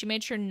blanked, and she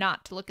made sure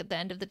not to look at the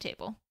end of the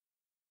table.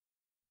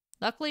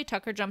 Luckily,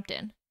 Tucker jumped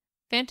in.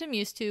 Phantom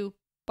used to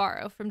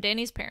borrow from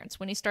Danny's parents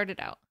when he started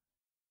out.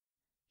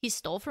 "He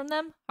stole from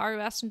them?" Haru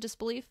asked in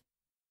disbelief.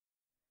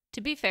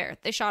 "To be fair,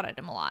 they shot at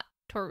him a lot,"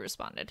 Toru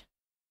responded.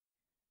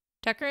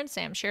 Tucker and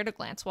Sam shared a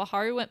glance while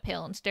Haru went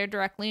pale and stared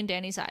directly in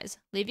Danny's eyes,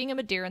 leaving him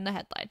a deer in the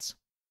headlights.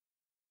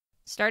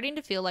 Starting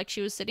to feel like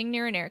she was sitting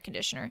near an air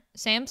conditioner,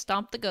 Sam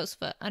stomped the ghost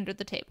foot under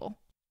the table.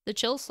 The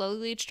chill slowly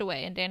leached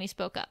away and Danny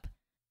spoke up.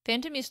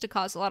 Phantom used to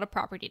cause a lot of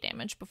property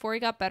damage before he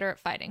got better at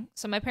fighting,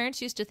 so my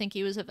parents used to think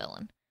he was a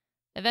villain.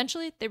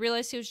 Eventually, they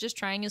realized he was just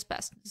trying his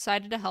best and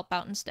decided to help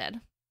out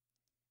instead.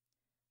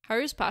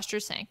 Haru's posture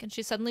sank and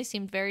she suddenly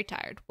seemed very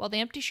tired, while the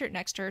empty shirt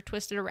next to her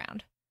twisted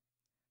around.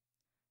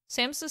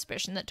 Sam's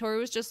suspicion that Toru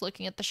was just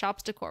looking at the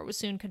shop's decor was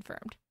soon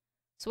confirmed.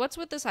 So what's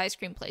with this ice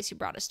cream place you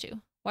brought us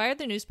to? Why are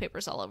there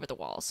newspapers all over the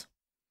walls?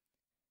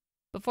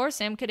 Before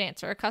Sam could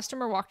answer, a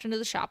customer walked into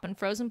the shop and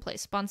froze in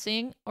place upon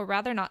seeing, or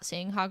rather not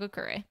seeing,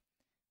 Hagakure.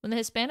 When the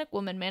Hispanic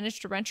woman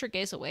managed to wrench her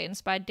gaze away and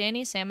spied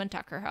Danny, Sam, and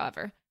Tucker,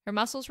 however, her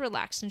muscles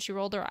relaxed and she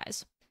rolled her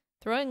eyes.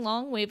 Throwing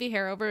long, wavy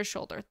hair over her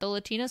shoulder, the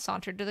Latina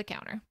sauntered to the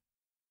counter.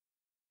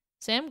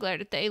 Sam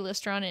glared at the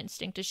A-lister on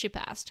instinct as she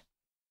passed.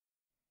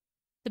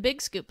 The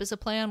Big Scoop is a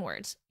play on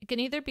words. It can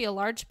either be a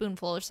large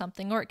spoonful of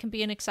something or it can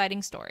be an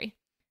exciting story.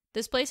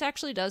 This place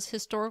actually does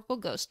historical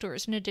ghost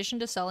tours in addition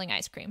to selling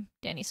ice cream,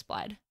 Danny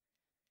supplied.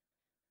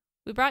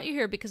 We brought you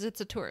here because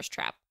it's a tourist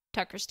trap,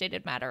 Tucker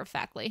stated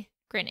matter-of-factly,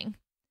 grinning.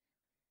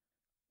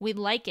 We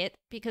like it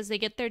because they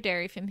get their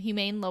dairy from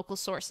humane local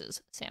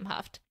sources, Sam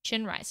huffed,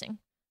 chin rising.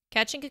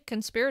 Catching a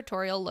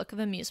conspiratorial look of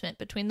amusement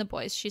between the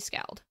boys, she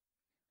scowled.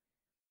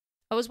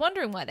 I was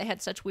wondering why they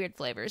had such weird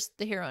flavors,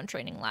 the hero in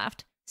training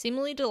laughed,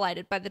 seemingly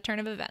delighted by the turn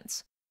of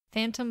events.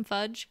 Phantom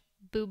fudge,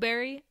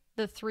 blueberry,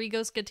 the Three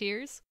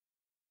Ghostketeers.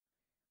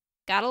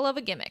 Gotta love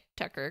a gimmick,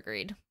 Tucker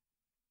agreed.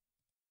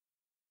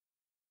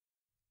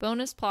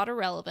 Bonus plot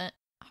irrelevant,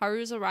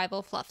 Haru's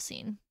arrival fluff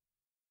scene.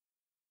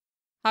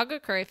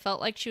 Hagakure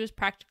felt like she was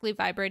practically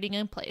vibrating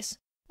in place.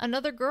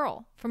 Another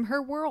girl, from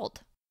her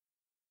world.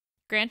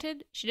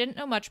 Granted, she didn't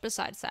know much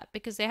besides that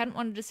because they hadn't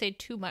wanted to say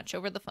too much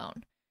over the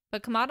phone,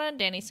 but Kamada and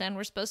Danny-san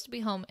were supposed to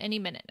be home any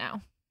minute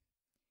now.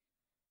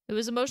 It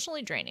was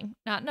emotionally draining,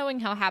 not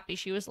knowing how happy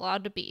she was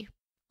allowed to be.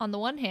 On the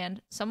one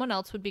hand, someone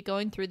else would be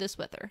going through this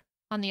with her.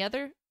 On the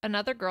other,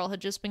 another girl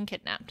had just been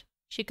kidnapped.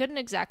 She couldn't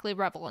exactly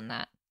revel in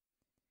that.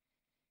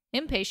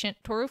 Impatient,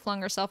 Toru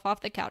flung herself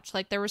off the couch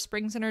like there were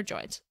springs in her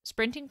joints,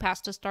 sprinting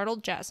past a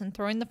startled Jazz and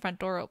throwing the front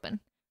door open.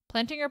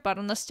 Planting her butt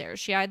on the stairs,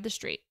 she eyed the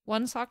street,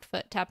 one socked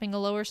foot tapping a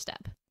lower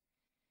step.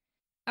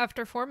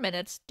 After 4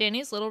 minutes,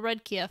 Danny's little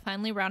red Kia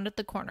finally rounded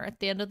the corner at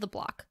the end of the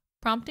block,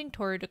 prompting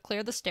Toru to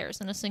clear the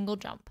stairs in a single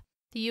jump.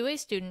 The UA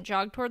student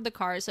jogged toward the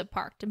car as it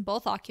parked, and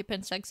both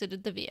occupants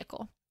exited the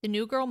vehicle, the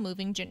new girl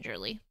moving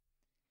gingerly.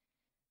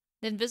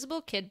 The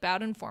invisible kid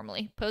bowed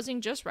informally,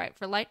 posing just right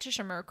for light to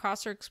shimmer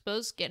across her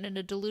exposed skin in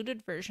a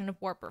diluted version of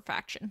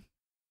warperfaction.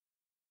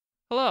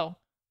 Hello,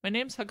 my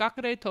name's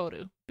Hagakure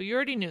Toru, but you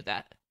already knew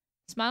that.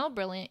 Smile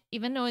brilliant,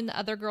 even knowing the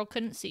other girl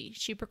couldn't see,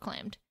 she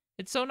proclaimed.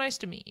 It's so nice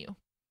to meet you.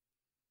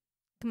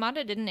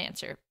 Kamada didn't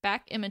answer,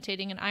 back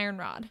imitating an iron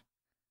rod.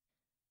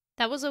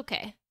 That was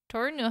okay.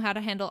 Toru knew how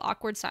to handle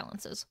awkward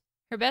silences.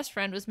 Her best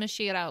friend was Miss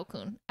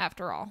Shirao-kun,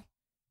 after all.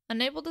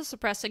 Unable to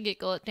suppress a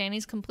giggle at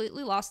Danny's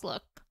completely lost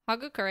look,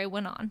 Hagakure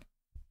went on.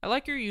 I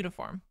like your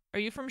uniform. Are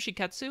you from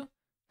Shiketsu?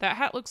 That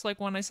hat looks like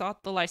one I saw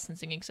at the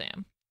licensing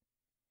exam.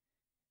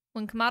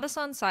 When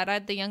Kamada-san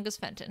side-eyed the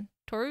youngest Fenton,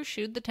 Toru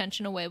shooed the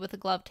tension away with a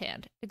gloved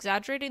hand,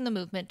 exaggerating the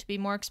movement to be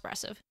more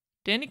expressive.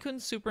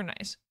 Danny-kun's super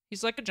nice.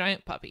 He's like a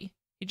giant puppy.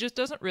 He just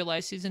doesn't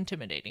realize he's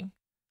intimidating.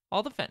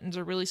 All the Fentons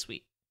are really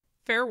sweet.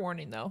 Fair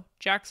warning, though,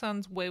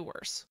 Jackson's way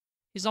worse.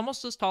 He's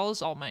almost as tall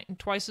as All Might and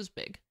twice as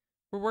big.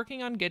 We're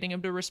working on getting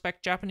him to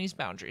respect Japanese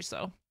boundaries,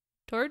 though.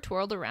 Toru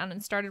twirled around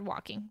and started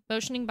walking,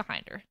 motioning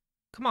behind her.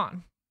 Come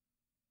on.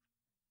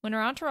 When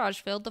her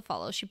entourage failed to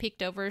follow, she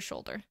peeked over her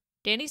shoulder.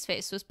 Danny's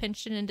face was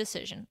pinched in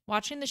indecision,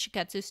 watching the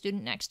Shiketsu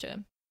student next to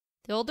him.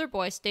 The older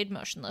boy stayed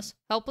motionless,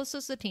 helpless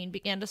as the teen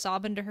began to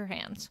sob into her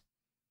hands.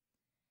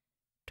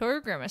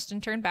 Toru grimaced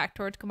and turned back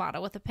toward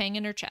Kamada with a pang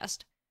in her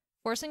chest.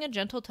 Forcing a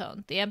gentle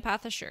tone, the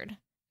empath assured.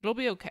 It'll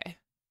be okay.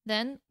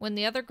 Then, when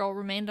the other girl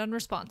remained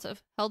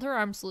unresponsive, held her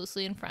arms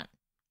loosely in front.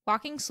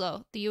 Walking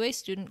slow, the UA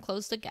student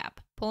closed the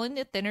gap, pulling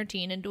the thinner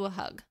teen into a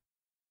hug.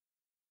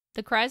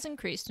 The cries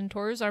increased and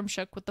Toru's arm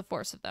shook with the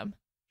force of them.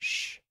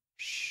 Shh,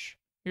 shh.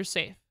 You're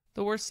safe.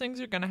 The worst things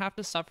you're gonna have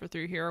to suffer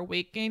through here are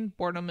weight gain,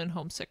 boredom, and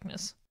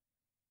homesickness.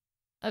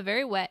 A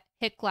very wet,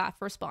 hick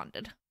laugh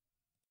responded.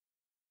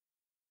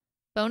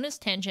 Bonus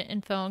tangent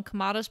info on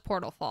Kamada's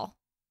portal fall,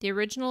 the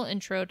original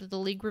intro to the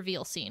League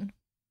reveal scene.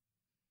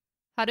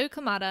 Haru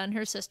Kamada and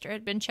her sister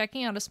had been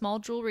checking out a small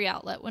jewelry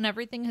outlet when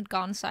everything had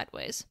gone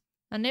sideways.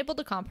 Unable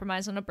to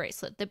compromise on a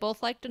bracelet they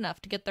both liked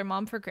enough to get their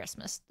mom for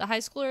Christmas, the high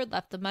schooler had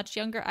left the much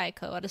younger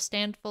Aiko at a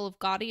stand full of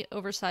gaudy,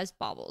 oversized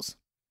baubles.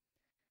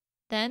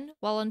 Then,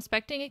 while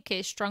inspecting a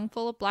case strung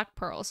full of black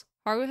pearls,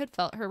 Haru had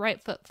felt her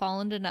right foot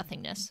fall into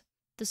nothingness.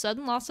 The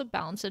sudden loss of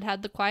balance had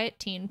had the quiet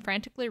teen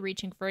frantically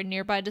reaching for a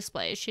nearby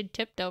display as she had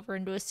tipped over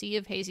into a sea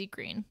of hazy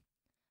green.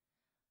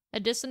 A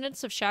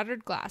dissonance of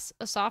shattered glass,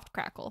 a soft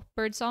crackle,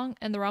 birdsong,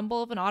 and the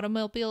rumble of an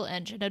automobile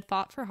engine had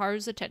fought for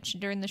Haru's attention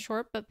during the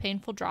short but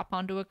painful drop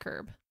onto a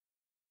curb.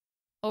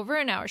 Over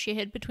an hour she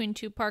hid between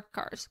two parked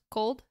cars,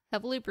 cold,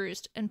 heavily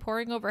bruised, and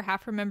poring over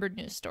half-remembered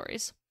news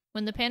stories.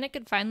 When the panic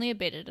had finally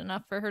abated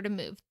enough for her to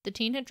move, the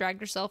teen had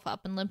dragged herself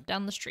up and limped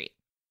down the street.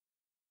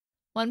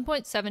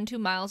 1.72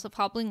 miles of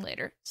hobbling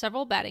later,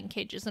 several batting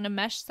cages and a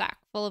mesh sack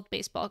full of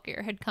baseball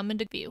gear had come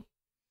into view.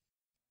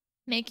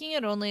 Making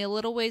it only a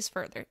little ways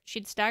further,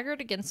 she'd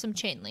staggered against some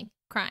chain link,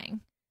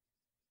 crying.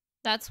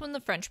 That's when the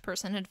French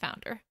person had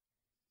found her.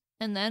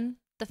 And then,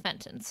 the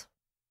Fentons.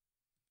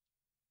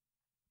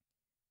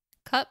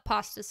 Cut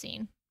pasta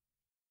scene.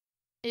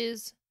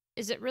 Is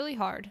it really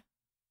hard?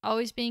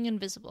 Always being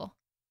invisible.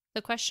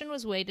 The question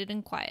was weighted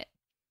and quiet.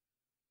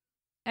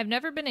 I've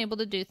never been able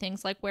to do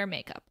things like wear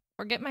makeup,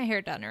 or get my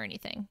hair done or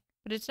anything,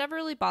 but it's never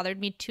really bothered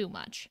me too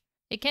much.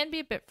 It can be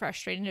a bit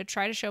frustrating to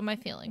try to show my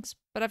feelings,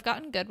 but I've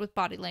gotten good with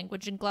body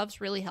language and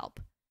gloves really help.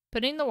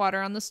 Putting the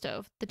water on the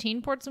stove, the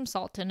teen poured some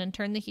salt in and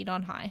turned the heat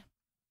on high.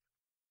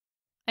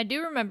 I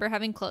do remember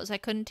having clothes I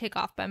couldn't take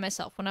off by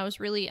myself when I was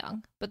really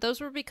young, but those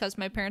were because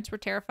my parents were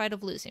terrified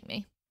of losing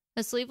me.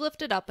 A sleeve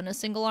lifted up in a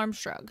single-arm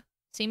shrug,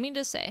 seeming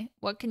to say,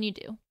 "What can you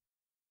do?"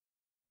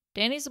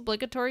 Danny's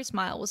obligatory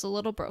smile was a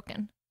little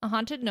broken, a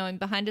haunted knowing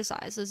behind his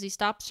eyes as he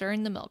stopped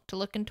stirring the milk to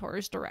look in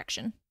Toru's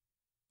direction.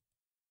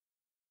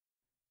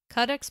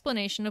 Cut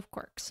explanation of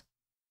quirks.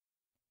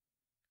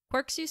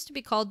 Quirks used to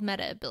be called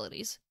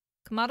meta-abilities.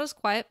 Kamada's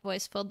quiet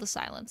voice filled the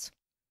silence.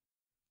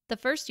 The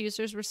first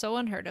users were so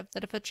unheard of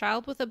that if a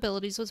child with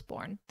abilities was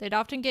born, they'd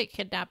often get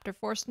kidnapped or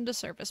forced into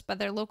service by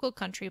their local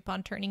country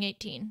upon turning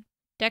 18.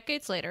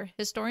 Decades later,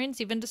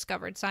 historians even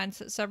discovered signs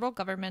that several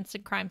governments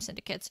and crime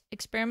syndicates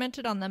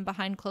experimented on them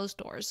behind closed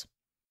doors.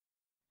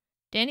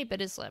 Danny bit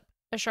his lip,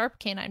 a sharp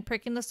canine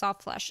pricking the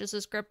soft flesh as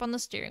his grip on the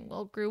steering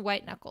wheel grew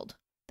white-knuckled.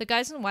 The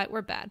guys in white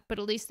were bad, but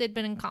at least they'd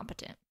been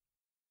incompetent.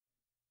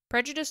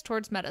 Prejudice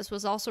towards metas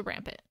was also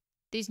rampant.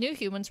 These new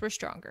humans were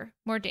stronger,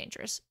 more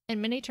dangerous, and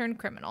many turned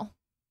criminal.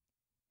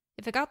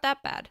 If it got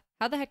that bad,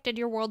 how the heck did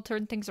your world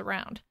turn things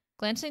around?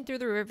 Glancing through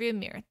the rearview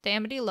mirror, the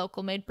Amity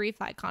local made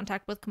brief eye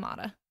contact with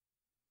Kamada.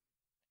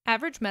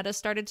 Average metas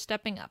started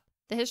stepping up.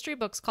 The history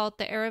books call it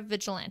the era of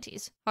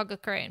vigilantes,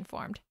 Hagakure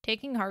informed,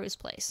 taking Haru's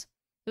place.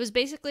 It was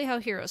basically how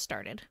heroes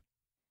started.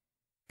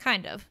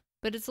 Kind of,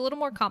 but it's a little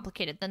more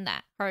complicated than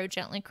that, Haru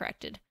gently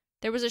corrected.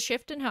 There was a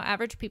shift in how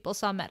average people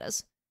saw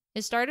metas.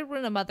 It started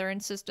when a mother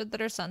insisted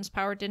that her son's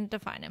power didn't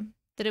define him,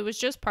 that it was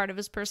just part of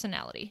his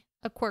personality,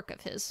 a quirk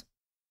of his.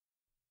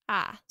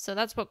 Ah, so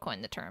that's what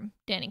coined the term,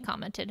 Danny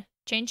commented,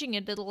 changing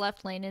into the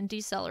left lane and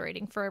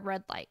decelerating for a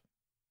red light.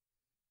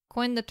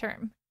 Coined the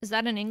term. Is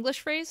that an English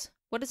phrase?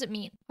 What does it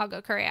mean?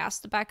 Hagakure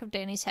asked the back of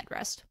Danny's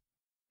headrest.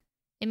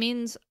 It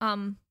means,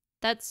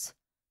 that's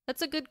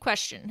a good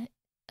question.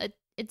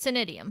 It's an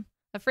idiom.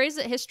 A phrase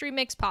that history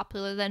makes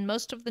popular, then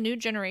most of the new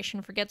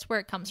generation forgets where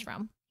it comes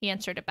from, he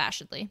answered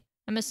abashedly.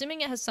 I'm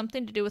assuming it has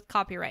something to do with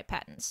copyright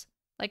patents,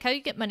 like how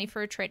you get money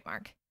for a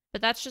trademark,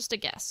 but that's just a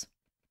guess.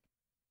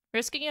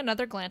 Risking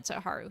another glance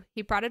at Haru,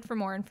 he prodded for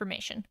more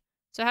information.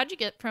 So how'd you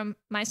get from,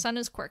 my son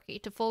is quirky,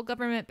 to full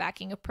government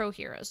backing of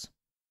pro-heroes?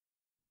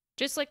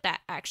 Just like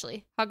that,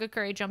 actually,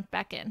 Hagakure jumped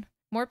back in.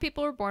 More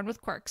people were born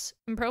with quirks,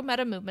 and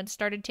pro-meta movements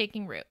started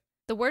taking root.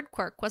 The word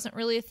quirk wasn't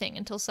really a thing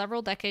until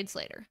several decades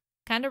later.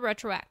 Kinda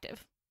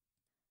retroactive.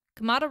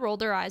 Kamada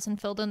rolled her eyes and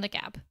filled in the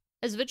gap.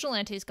 As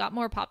vigilantes got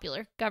more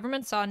popular,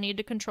 governments saw a need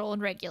to control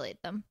and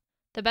regulate them.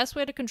 The best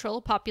way to control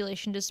a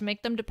population is to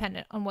make them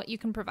dependent on what you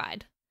can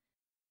provide.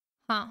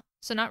 Huh,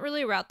 so not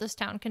really a route this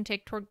town can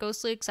take toward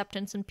ghostly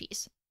acceptance and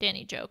peace,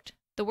 Danny joked,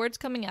 the words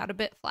coming out a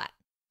bit flat.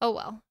 Oh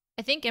well,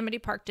 I think Amity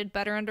Park did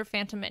better under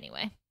Phantom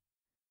anyway.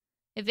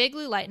 It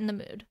vaguely lightened the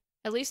mood,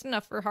 at least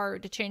enough for Haru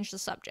to change the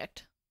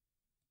subject.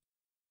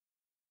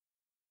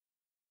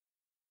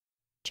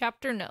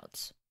 Chapter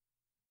Notes.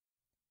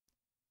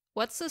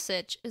 What's the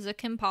Sitch is a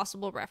Kim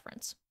Possible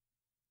reference.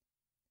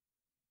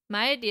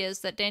 My idea is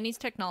that Danny's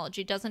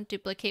technology doesn't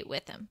duplicate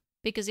with him,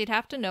 because he'd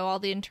have to know all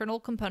the internal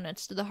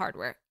components to the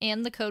hardware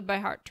and the code by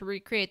heart to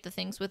recreate the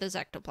things with his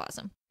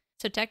ectoplasm.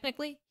 So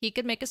technically, he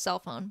could make a cell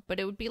phone, but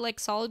it would be like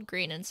solid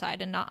green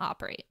inside and not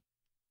operate.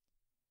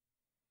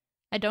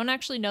 I don't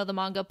actually know the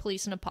manga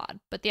Police in a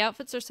Pod, but the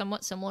outfits are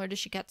somewhat similar to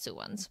Shiketsu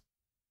ones.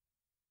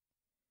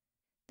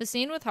 The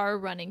scene with Haru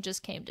running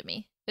just came to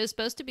me. It was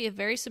supposed to be a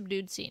very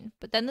subdued scene,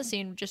 but then the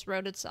scene just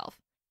wrote itself.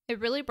 It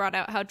really brought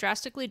out how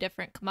drastically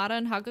different Kamada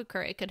and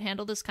Hagakure could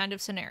handle this kind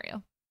of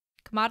scenario.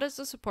 Kamada is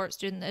a support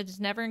student that has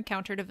never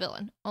encountered a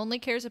villain, only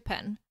carries a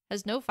pen,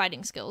 has no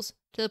fighting skills,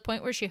 to the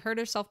point where she hurt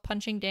herself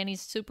punching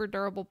Danny's super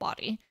durable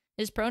body,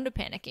 is prone to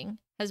panicking,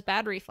 has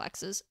bad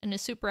reflexes, and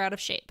is super out of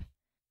shape.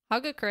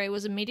 Hagakure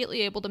was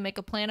immediately able to make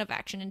a plan of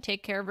action and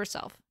take care of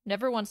herself,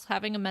 never once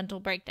having a mental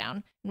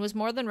breakdown, and was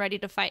more than ready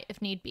to fight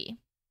if need be.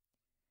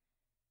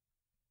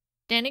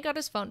 Danny got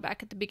his phone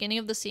back at the beginning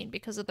of the scene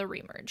because of the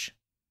remerge.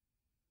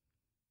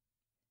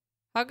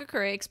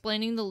 Hagakure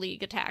explaining the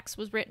League attacks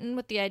was written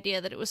with the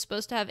idea that it was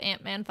supposed to have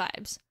Ant-Man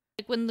vibes,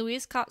 like when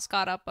Louise caught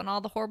Scott up on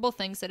all the horrible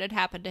things that had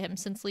happened to him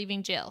since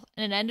leaving jail,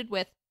 and it ended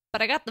with,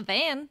 "But I got the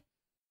van!"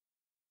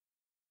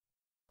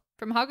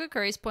 From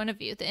Hagakuri's point of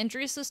view, the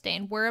injuries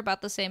sustained were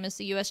about the same as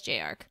the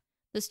USJ arc.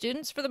 The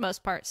students, for the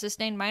most part,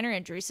 sustained minor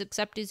injuries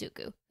except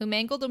Izuku, who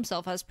mangled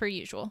himself as per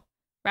usual.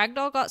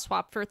 Ragdoll got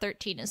swapped for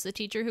 13 as the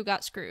teacher who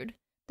got screwed.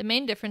 The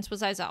main difference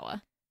was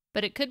Aizawa,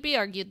 but it could be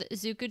argued that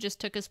Izuku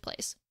just took his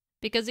place,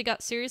 because he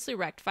got seriously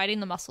wrecked fighting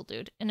the muscle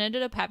dude and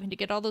ended up having to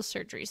get all those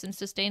surgeries and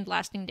sustained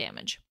lasting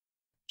damage.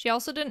 She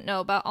also didn't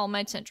know about All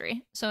Might's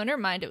injury, so in her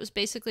mind it was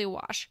basically a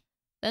wash.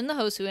 Then the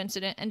Hosu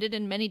incident ended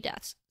in many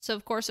deaths, so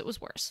of course it was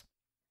worse.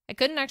 I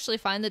couldn't actually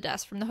find the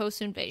deaths from the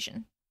Hosu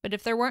invasion, but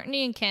if there weren't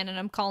any in canon,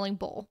 I'm calling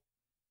bull.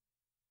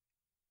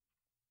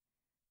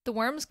 The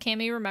worms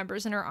Cammy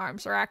remembers in her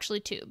arms are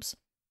actually tubes.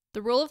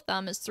 The rule of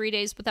thumb is 3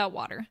 days without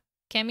water.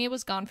 Cammy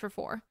was gone for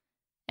 4,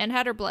 and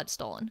had her blood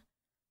stolen.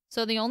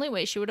 So the only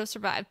way she would have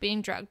survived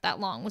being drugged that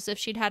long was if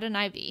she'd had an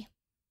IV.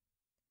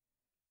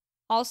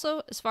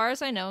 Also, as far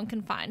as I know and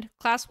can find,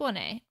 Class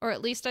 1A, or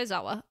at least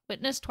Aizawa,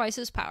 witnessed twice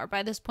his power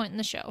by this point in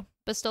the show,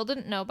 but still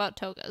didn't know about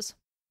Toga's.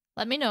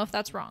 Let me know if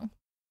that's wrong.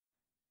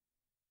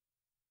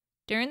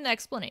 During the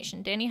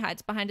explanation, Danny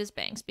hides behind his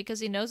bangs because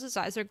he knows his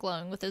eyes are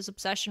glowing with his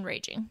obsession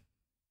raging.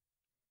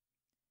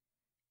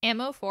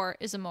 Ammo 4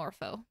 is a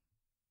morpho.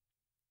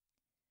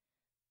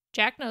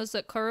 Jack knows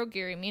that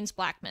Korogiri means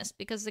black mist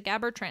because the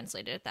Gabber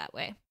translated it that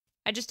way.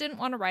 I just didn't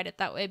want to write it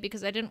that way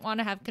because I didn't want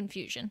to have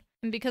confusion,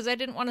 and because I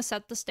didn't want to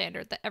set the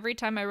standard that every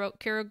time I wrote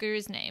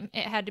Kurogiri's name,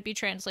 it had to be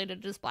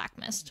translated as black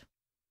mist.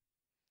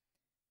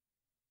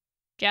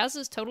 Jazz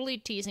is totally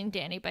teasing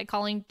Danny by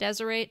calling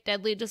Desiree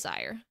Deadly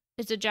Desire.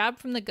 It's a jab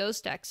from the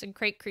Ghost X and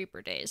Crate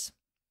Creeper days.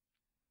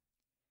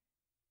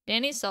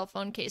 Danny's cell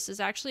phone case is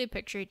actually a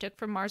picture he took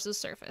from Mars's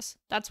surface.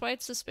 That's why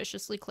it's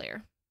suspiciously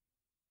clear.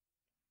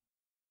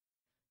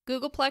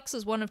 Googleplex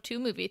is one of 2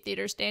 movie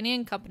theaters Danny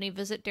and company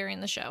visit during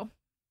the show.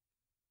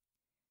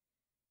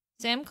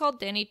 Sam called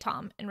Danny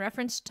Tom in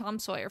reference to Tom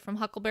Sawyer from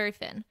Huckleberry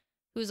Finn,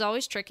 who is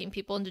always tricking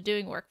people into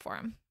doing work for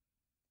him.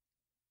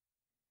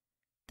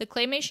 The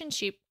claymation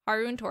sheep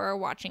Haru and Toru are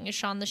watching is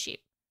Shaun the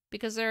Sheep,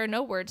 because there are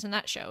no words in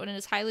that show and it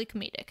is highly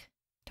comedic.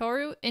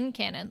 Toru, in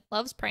canon,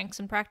 loves pranks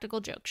and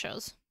practical joke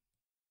shows.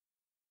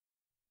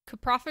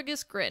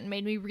 Coprophagus grin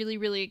made me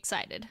really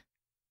excited.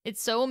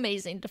 It's so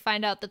amazing to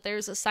find out that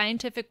there's a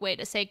scientific way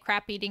to say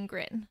crap-eating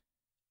grin.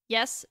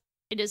 Yes,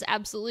 it is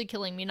absolutely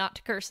killing me not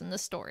to curse in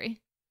this story.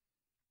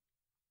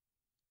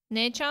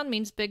 Nei-chan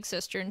means big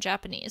sister in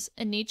Japanese,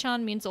 and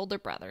Ni-chan means older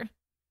brother.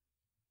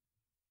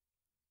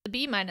 The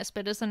B-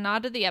 bit is a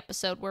nod to the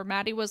episode where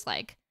Maddie was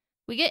like,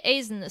 "We get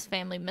A's in this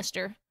family,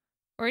 mister."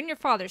 Or in your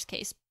father's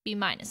case, B-.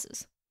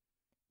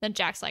 Then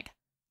Jack's like,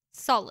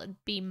 "Solid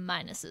B-."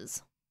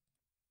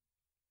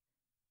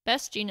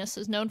 Best Jeanist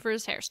is known for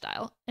his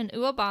hairstyle, and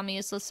Uwabami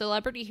is the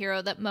celebrity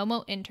hero that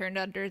Momo interned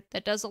under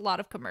that does a lot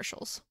of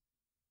commercials.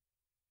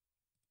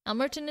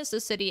 Elmerton is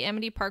the city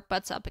Amity Park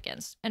butts up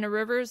against, and a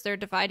river is their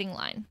dividing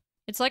line.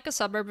 It's like a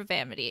suburb of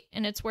Amity,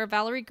 and it's where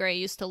Valerie Gray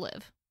used to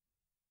live.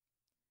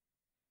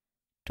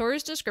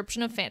 Toru's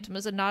description of Phantom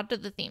is a nod to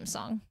the theme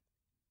song.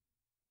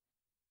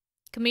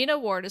 Kamina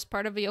Ward is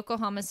part of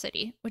Yokohama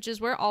City, which is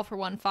where All for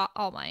One fought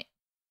All Might.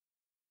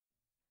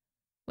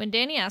 When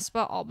Danny asks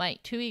about All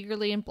Might too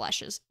eagerly and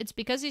blushes, it's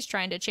because he's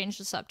trying to change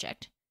the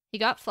subject. He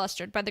got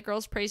flustered by the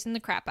girls praising the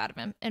crap out of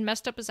him and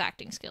messed up his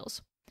acting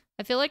skills.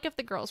 I feel like if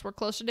the girls were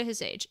closer to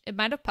his age, it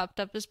might have puffed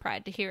up his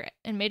pride to hear it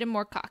and made him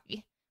more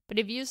cocky, but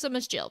he views them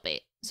as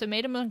jailbait, so it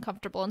made him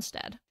uncomfortable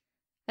instead.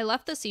 I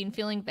left the scene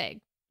feeling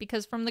vague,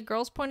 because from the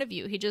girl's point of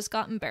view, he just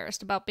got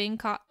embarrassed about being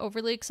caught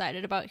overly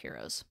excited about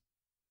heroes.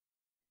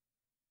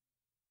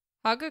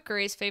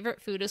 Hagakuri's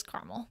favorite food is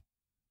caramel.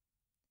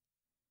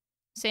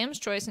 Sam's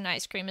choice in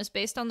ice cream is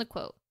based on the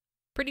quote,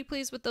 "Pretty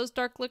pleased with those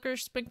dark liquor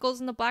sprinkles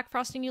and the black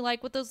frosting you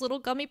like with those little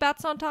gummy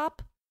bats on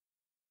top?"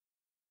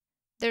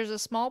 There's a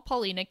small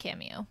Paulina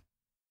cameo.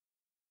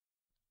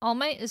 All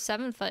Might is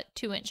 7 foot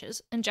 2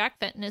 inches, and Jack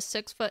Fenton is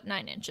 6 foot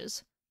 9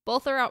 inches.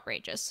 Both are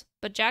outrageous,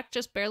 but Jack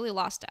just barely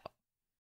lost out.